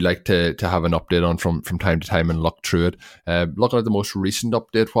that you like to have an update on from time to time and look through it. Looking at the most recent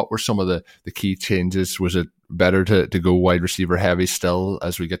update, what were some of the key changes? Was it better to go wide receiver heavy still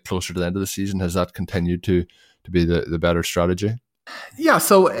as we get closer to the end of the season? Has that continued to be the better strategy? Yeah,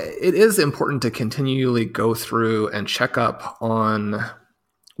 so it is important to continually go through and check up on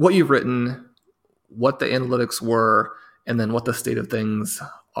what you've written, what the analytics were, and then what the state of things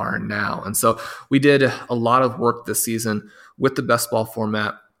are now. And so we did a lot of work this season with the best ball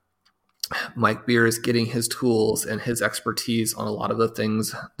format. Mike Beers getting his tools and his expertise on a lot of the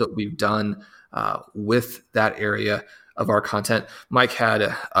things that we've done with that area of our content. Mike had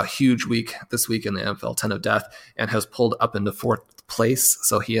a huge week this week in the NFL 10 of Death and has pulled up into 4th place.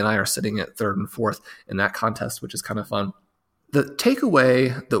 So he and I are sitting at 3rd and 4th in that contest, which is kind of fun. The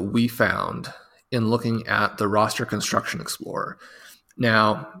takeaway that we found in looking at the Roster Construction Explorer.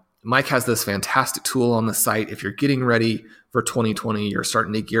 Now, Mike has this fantastic tool on the site. If you're getting ready for 2020, you're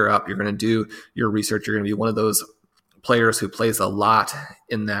starting to gear up, you're going to do your research, you're going to be one of those players who plays a lot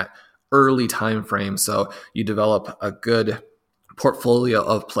in that early time frame. So you develop a good portfolio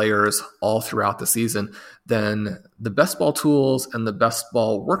of players all throughout the season, then the best ball tools and the best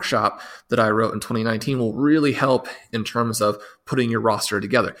ball workshop that I wrote in 2019 will really help in terms of putting your roster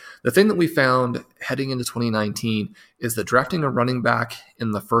together. The thing that we found heading into 2019 is that drafting a running back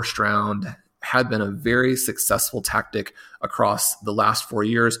in the first round had been a very successful tactic across the last 4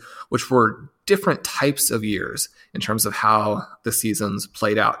 years, which were different types of years in terms of how the seasons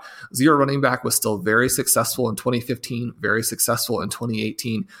played out. Zero running back was still very successful in 2015, very successful in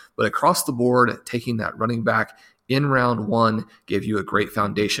 2018, but across the board, taking that running back in round 1 gave you a great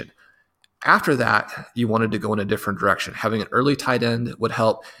foundation. After that, you wanted to go in a different direction. Having an early tight end would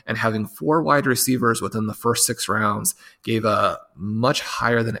help, and having 4 wide receivers within the first 6 rounds gave a much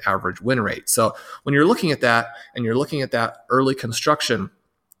higher than average win rate. So when you're looking at that and you're looking at that early construction,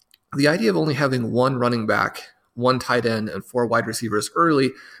 the idea of only having 1 running back, 1 tight end, and 4 wide receivers early,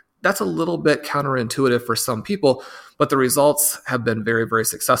 that's a little bit counterintuitive for some people, but the results have been very, very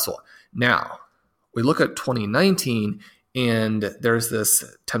successful. Now, we look at 2019, and there's this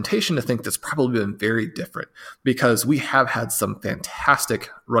temptation to think that's probably been very different because we have had some fantastic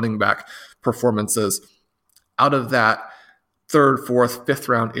running back performances. Out of that third, fourth, fifth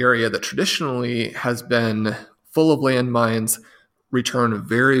round area that traditionally has been full of landmines, return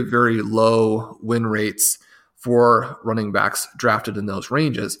very, very low win rates for running backs drafted in those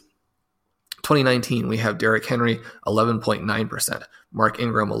ranges. 2019, we have Derrick Henry, 11.9%, Mark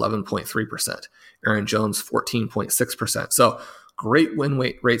Ingram, 11.3%, Aaron Jones, 14.6%. So great win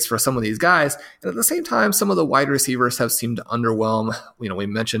rates for some of these guys. And at the same time, some of the wide receivers have seemed to underwhelm. We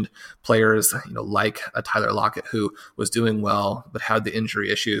mentioned players, like a Tyler Lockett, who was doing well, but had the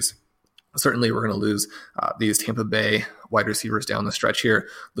injury issues. Certainly, we're going to lose these Tampa Bay wide receivers down the stretch here,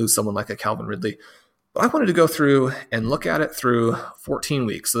 lose someone like a Calvin Ridley. But I wanted to go through and look at it through 14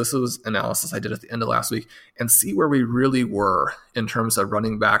 weeks. So this was analysis I did at the end of last week and see where we really were in terms of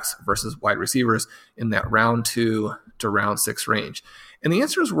running backs versus wide receivers in that round 2 to round 6 range. And the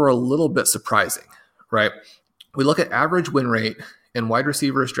answers were a little bit surprising, right? We look at average win rate, and wide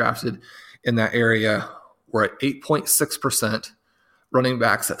receivers drafted in that area were at 8.6%, running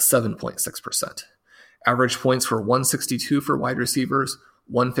backs at 7.6%. Average points were 162 for wide receivers,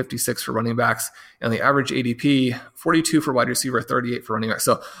 156 for running backs, and the average ADP, 42 for wide receiver, 38 for running backs.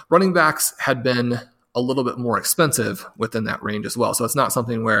 So running backs had been a little bit more expensive within that range as well. So it's not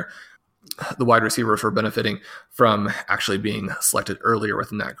something where the wide receivers were benefiting from actually being selected earlier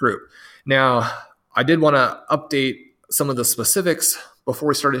within that group. Now, I did want to update some of the specifics before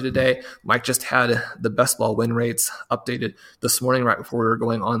we started today. Mike just had the best ball win rates updated this morning right before we were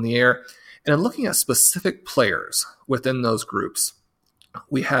going on the air. And in looking at specific players within those groups,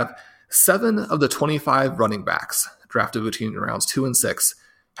 we have 7 of the 25 running backs drafted between rounds 2 and 6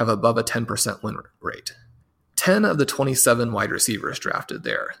 have above a 10% win rate. 10 of the 27 wide receivers drafted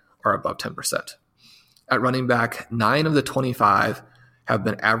there are above 10%. At running back, 9 of the 25 have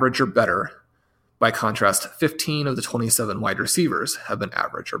been average or better. By contrast, 15 of the 27 wide receivers have been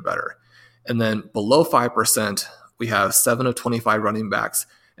average or better. And then below 5%, we have 7 of 25 running backs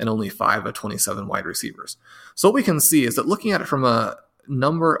and only 5 of 27 wide receivers. So what we can see is that looking at it from a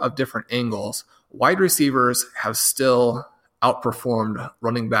number of different angles, wide receivers have still outperformed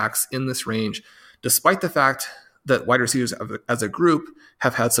running backs in this range, despite the fact that wide receivers as a group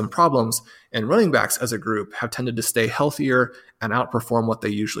have had some problems, and running backs as a group have tended to stay healthier and outperform what they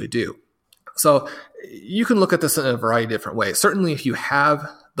usually do. So you can look at this in a variety of different ways. Certainly, if you have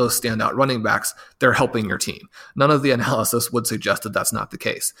those standout running backs, they're helping your team. None of the analysis would suggest that that's not the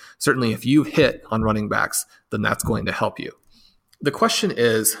case. Certainly, if you hit on running backs, then that's going to help you. The question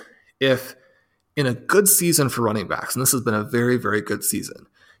is, if in a good season for running backs, and this has been a very, very good season,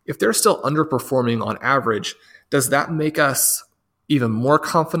 if they're still underperforming on average, does that make us even more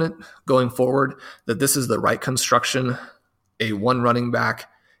confident going forward that this is the right construction, a one running back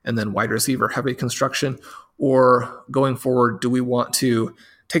and then wide receiver heavy construction? Or going forward, do we want to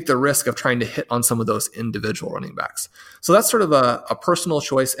take the risk of trying to hit on some of those individual running backs? So that's sort of a personal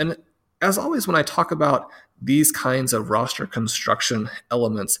choice. And as always, when I talk about these kinds of roster construction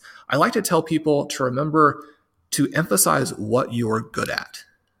elements, I like to tell people to remember to emphasize what you're good at,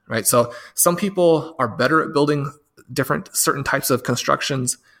 right? So some people are better at building certain types of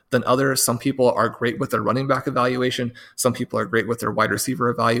constructions than others. Some people are great with their running back evaluation. Some people are great with their wide receiver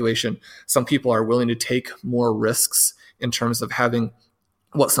evaluation. Some people are willing to take more risks in terms of having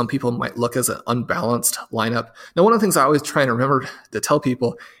what some people might look as an unbalanced lineup. Now, one of the things I always try and remember to tell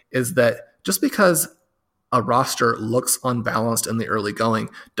people is that just because a roster looks unbalanced in the early going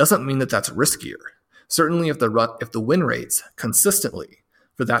doesn't mean that that's riskier. Certainly, if the win rates consistently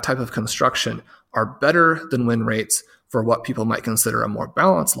for that type of construction are better than win rates for what people might consider a more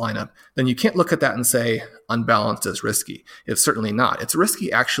balanced lineup, then you can't look at that and say unbalanced is risky. It's certainly not. It's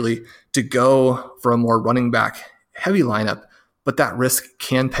risky actually to go for a more running back heavy lineup, but that risk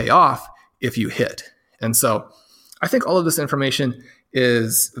can pay off if you hit. And so I think all of this information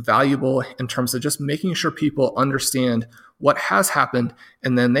is valuable in terms of just making sure people understand what has happened,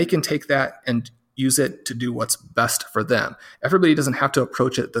 and then they can take that and use it to do what's best for them. Everybody doesn't have to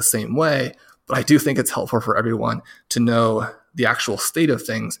approach it the same way, but I do think it's helpful for everyone to know the actual state of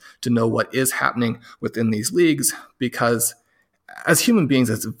things, to know what is happening within these leagues, because as human beings,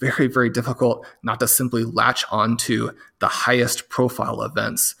 it's very, very difficult not to simply latch onto the highest profile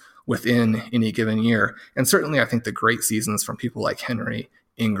events within any given year. And certainly I think the great seasons from people like Henry,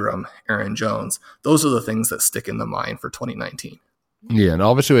 Ingram, Aaron Jones, those are the things that stick in the mind for 2019. Yeah, and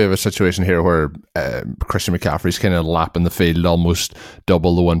obviously we have a situation here where Christian McCaffrey's kind of lapping the field, almost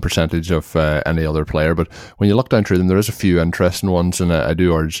double the win percentage of any other player. But when you look down through them, there is a few interesting ones, and I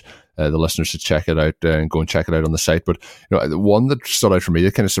do urge the listeners to check it out and go and check it out on the site. But the one that stood out for me,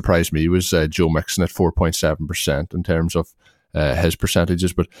 that kind of surprised me, was Joe Mixon at 4.7% in terms of his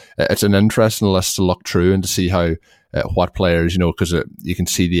percentages. But it's an interesting list to look through and to see how what players, because you can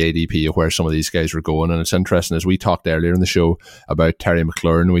see the ADP of where some of these guys are going. And it's interesting, as we talked earlier in the show about Terry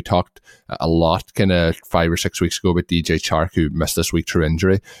McLaurin, we talked a lot kind of 5 or 6 weeks ago about DJ Chark, who missed this week through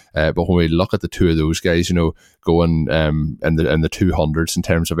injury. But when we look at the two of those guys, going in the 200s in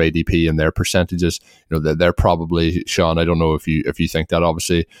terms of ADP and their percentages, they're probably, Sean, I don't know if you think that.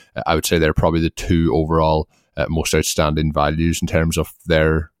 Obviously, I would say they're probably the two overall most outstanding values in terms of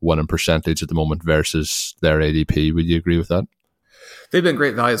their winning percentage at the moment versus their ADP. Would you agree with that? They've been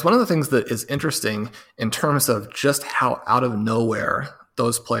great values. One of the things that is interesting in terms of just how out of nowhere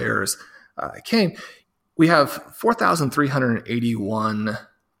those players came, we have 4,381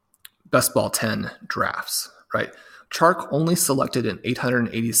 best ball 10 drafts, right? Chark only selected in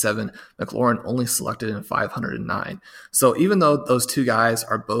 887, McLaurin only selected in 509. So even though those two guys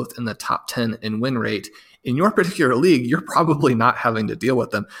are both in the top 10 in win rate, in your particular league, you're probably not having to deal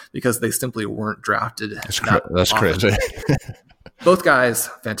with them because they simply weren't drafted. That's crazy. Both guys,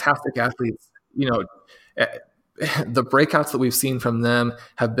 fantastic athletes. The breakouts that we've seen from them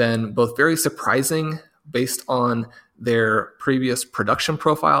have been both very surprising based on their previous production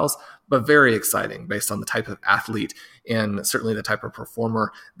profiles, but very exciting based on the type of athlete and certainly the type of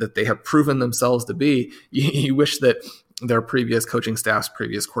performer that they have proven themselves to be. You wish that their previous coaching staffs,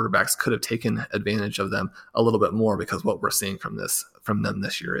 previous quarterbacks could have taken advantage of them a little bit more, because what we're seeing from them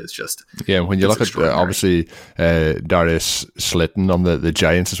this year is just when you look at obviously Darius Slayton on the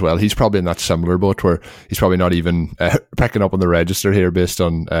Giants as well, he's probably in that similar boat where he's probably not even picking up on the register here based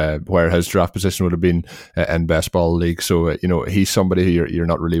on where his draft position would have been in best ball league. So he's somebody who you're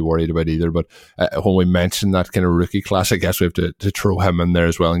not really worried about either. But when we mention that kind of rookie class, I guess we have to throw him in there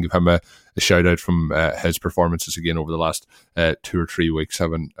as well and give him a shout out from his performances again over the last 2 or 3 weeks,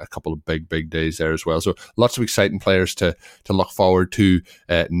 having a couple of big days there as well. So lots of exciting players to look forward to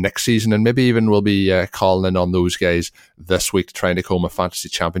next season, and maybe even we'll be calling in on those guys this week to try and take home a fantasy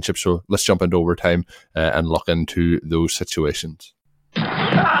championship. So let's jump into overtime and look into those situations.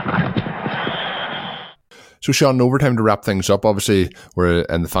 So, Sean, overtime to wrap things up. Obviously, we're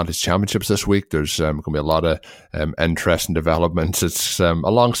in the Fantasy Championships this week. There's going to be a lot of interesting developments. It's a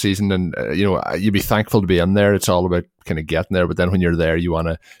long season, and you'd be thankful to be in there. It's all about kind of getting there, but then when you're there, you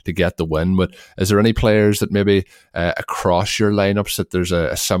want to get the win. But is there any players that maybe across your lineups that there's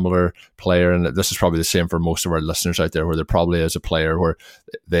a similar player, and this is probably the same for most of our listeners out there, where there probably is a player where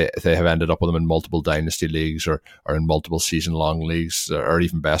they have ended up with them in multiple dynasty leagues or in multiple season long leagues or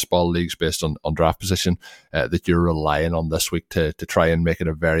even best ball leagues based on draft position, that you're relying on this week to try and make it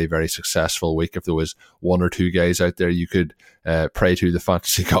a very, very successful week? If there was 1 or 2 guys out there you could pray to the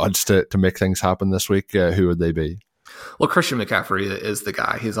fantasy gods to make things happen this week, who would they be? Well, Christian McCaffrey is the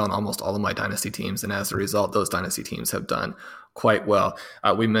guy. He's on almost all of my dynasty teams, and as a result, those dynasty teams have done quite well.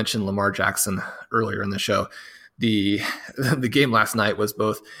 We mentioned Lamar Jackson earlier in the show. The game last night was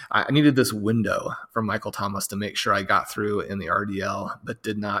both, I needed this window from Michael Thomas to make sure I got through in the RDL, but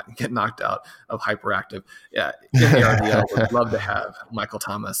did not get knocked out of hyperactive. Yeah, in the RDL, would love to have Michael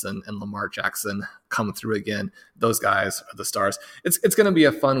Thomas and Lamar Jackson come through again. Those guys are the stars. It's going to be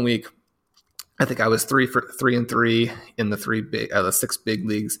a fun week. I think I was 3-3 in the 6 big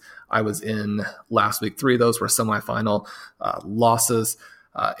leagues I was in last week. 3 of those were semifinal losses.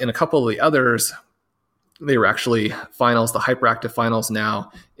 In a couple of the others, they were actually finals, the hyperactive finals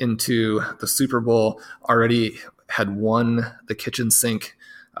now into the Super Bowl. Already had won the kitchen sink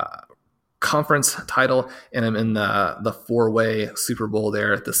conference title, and I'm in the 4-way Super Bowl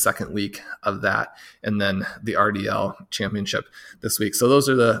there the second week of that, and then the RDL championship this week. So those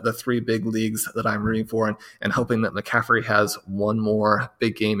are the 3 big leagues that I'm rooting for, and hoping that McCaffrey has one more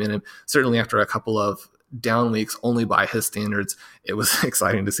big game in him. Certainly after a couple of down weeks, only by his standards, it was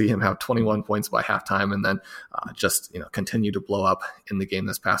exciting to see him have 21 points by halftime, and then just continue to blow up in the game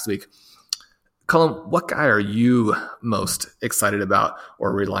this past week. Colin, what guy are you most excited about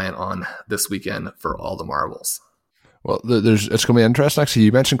or reliant on this weekend for all the marbles? Well, it's going to be interesting. Actually,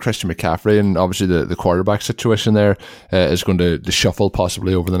 you mentioned Christian McCaffrey, and obviously the quarterback situation there is going to shuffle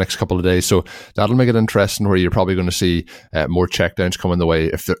possibly over the next couple of days. So that'll make it interesting, where you're probably going to see more checkdowns coming the way,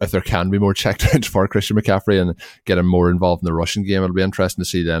 if there can be more checkdowns for Christian McCaffrey, and get him more involved in the rushing game. It'll be interesting to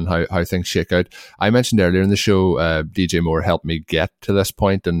see then how things shake out. I mentioned earlier in the show, DJ Moore helped me get to this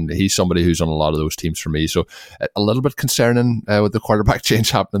point, and he's somebody who's on a lot of those teams for me. So a little bit concerning with the quarterback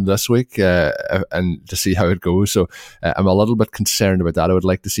change happening this week, and to see how it goes. So I'm a little bit concerned about that. I would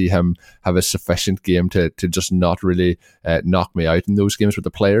like to see him have a sufficient game to just not really knock me out in those games. With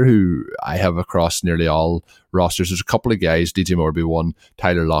the player who I have across nearly all rosters, there's a couple of guys, DJ Moore be one,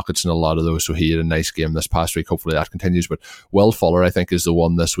 Tyler Lockett's in a lot of those, so he had a nice game this past week. Hopefully that continues. But Will Fuller, I think, is the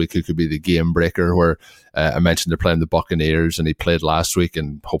one this week who could be the game breaker, where I mentioned they're playing the Buccaneers and he played last week,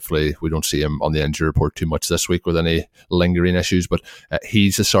 and hopefully we don't see him on the injury report too much this week with any lingering issues. But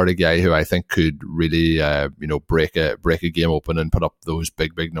he's the sort of guy who I think could really break a game open and put up those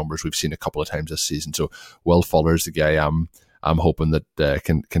big numbers we've seen a couple of times this season. So Will Fuller is the guy I'm hoping that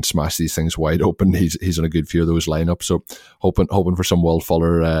can smash these things wide open. He's in a good few of those lineups, so hoping for some Will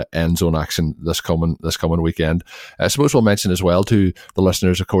Fuller end zone action this coming weekend. I suppose we'll mention as well to the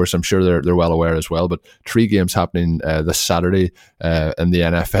listeners, of course, I'm sure they're well aware as well, but 3 games happening this Saturday in the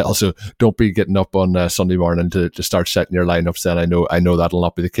NFL. So don't be getting up on Sunday morning to start setting your lineups. Then I know that'll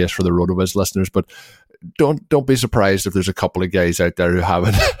not be the case for the RotoViz listeners, but don't be surprised if there's a couple of guys out there who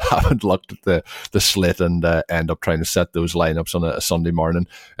haven't looked at the slate and end up trying to set those lineups on a Sunday morning.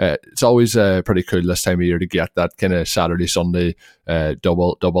 It's always pretty cool this time of year to get that kind of Saturday Sunday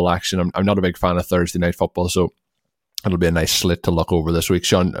double action. I'm not a big fan of Thursday night football, so it'll be a nice slate to look over this week.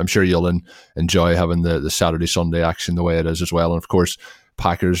 Sean, I'm sure you'll enjoy having the Saturday Sunday action the way it is as well, and of course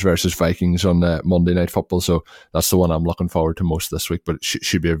Packers versus Vikings on Monday Night Football. So that's the one I'm looking forward to most this week, but it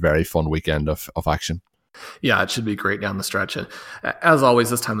should be a very fun weekend of action. Yeah, it should be great down the stretch. And as always,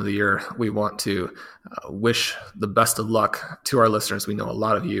 this time of the year, we want to wish the best of luck to our listeners. We know a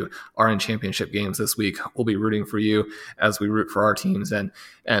lot of you are in championship games this week. We'll be rooting for you as we root for our teams, and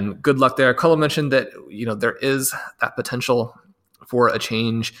good luck there. Cullen mentioned that there is that potential for a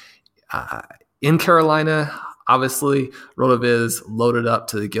change in Carolina. Obviously, RotoViz loaded up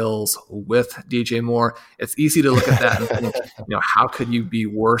to the gills with DJ Moore. It's easy to look at that and think, how could you be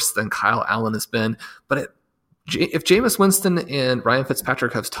worse than Kyle Allen has been? But if Jameis Winston and Ryan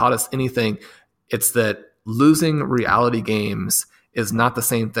Fitzpatrick have taught us anything, it's that losing reality games is not the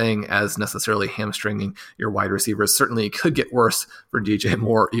same thing as necessarily hamstringing your wide receivers. Certainly it could get worse for DJ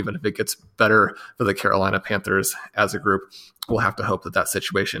Moore, even if it gets better for the Carolina Panthers as a group. We'll have to hope that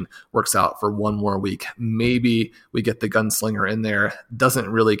situation works out for one more week. Maybe we get the gunslinger in there, doesn't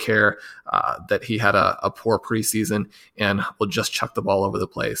really care that he had a poor preseason, and will just chuck the ball over the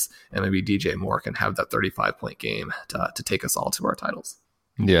place, and maybe DJ Moore can have that 35-point game to take us all to our titles.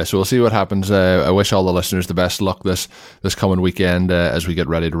 Yeah, so we'll see what happens. I wish all the listeners the best luck this coming weekend as we get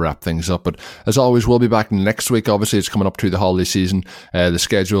ready to wrap things up. But as always, we'll be back next week. Obviously, it's coming up to the holiday season. The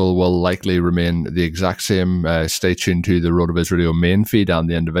schedule will likely remain the exact same. Stay tuned to the RotoViz Radio main feed and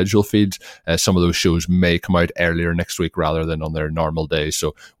the individual feeds. Some of those shows may come out earlier next week rather than on their normal days.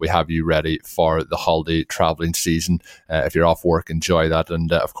 So we have you ready for the holiday traveling season. If you're off work, enjoy that.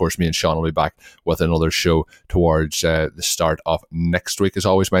 And of course, me and Sean will be back with another show towards the start of next week. As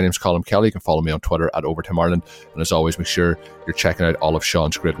always, my name's Colm Kelly. You can follow me on Twitter at Overtime Ireland. And as always, make sure you're checking out all of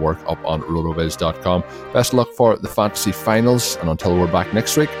Sean's great work up on rotoviz.com. Best of luck for the fantasy finals. And until we're back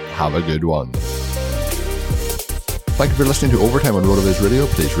next week, have a good one. Thank you for listening to Overtime on RotoViz Radio.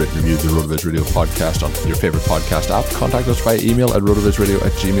 Please rate and review the RotoViz Radio podcast on your favorite podcast app. Contact us via email at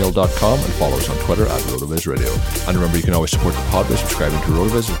rotovizradio@gmail.com and follow us on Twitter at RotoViz Radio. And remember, you can always support the pod by subscribing to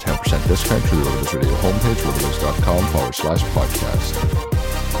RotoViz with a 10% discount through the RotoViz Radio homepage, rotoviz.com/podcast.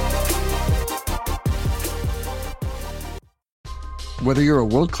 Whether you're a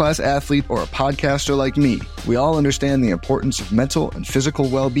world-class athlete or a podcaster like me, we all understand the importance of mental and physical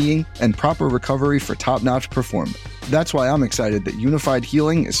well-being and proper recovery for top-notch performance. That's why I'm excited that Unified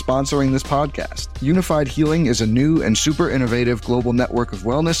Healing is sponsoring this podcast. Unified Healing is a new and super innovative global network of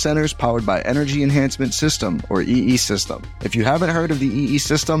wellness centers powered by Energy Enhancement System, or EE System. If you haven't heard of the EE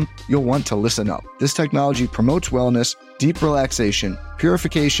System, you'll want to listen up. This technology promotes wellness, deep relaxation,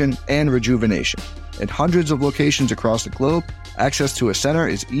 purification, and rejuvenation. At hundreds of locations across the globe, access to a center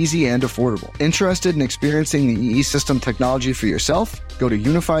is easy and affordable. Interested in experiencing the EE System technology for yourself? Go to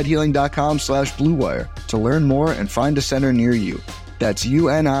unifiedhealing.com/bluewire to learn more and find a center near you. That's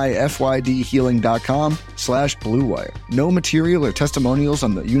unifydhealing.com/bluewire. No material or testimonials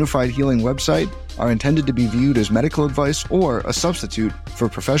on the Unified Healing website are intended to be viewed as medical advice or a substitute for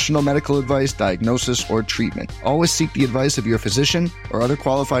professional medical advice, diagnosis, or treatment. Always seek the advice of your physician or other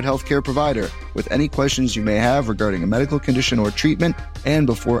qualified healthcare provider with any questions you may have regarding a medical condition or treatment and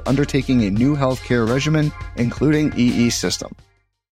before undertaking a new healthcare regimen, including EE System.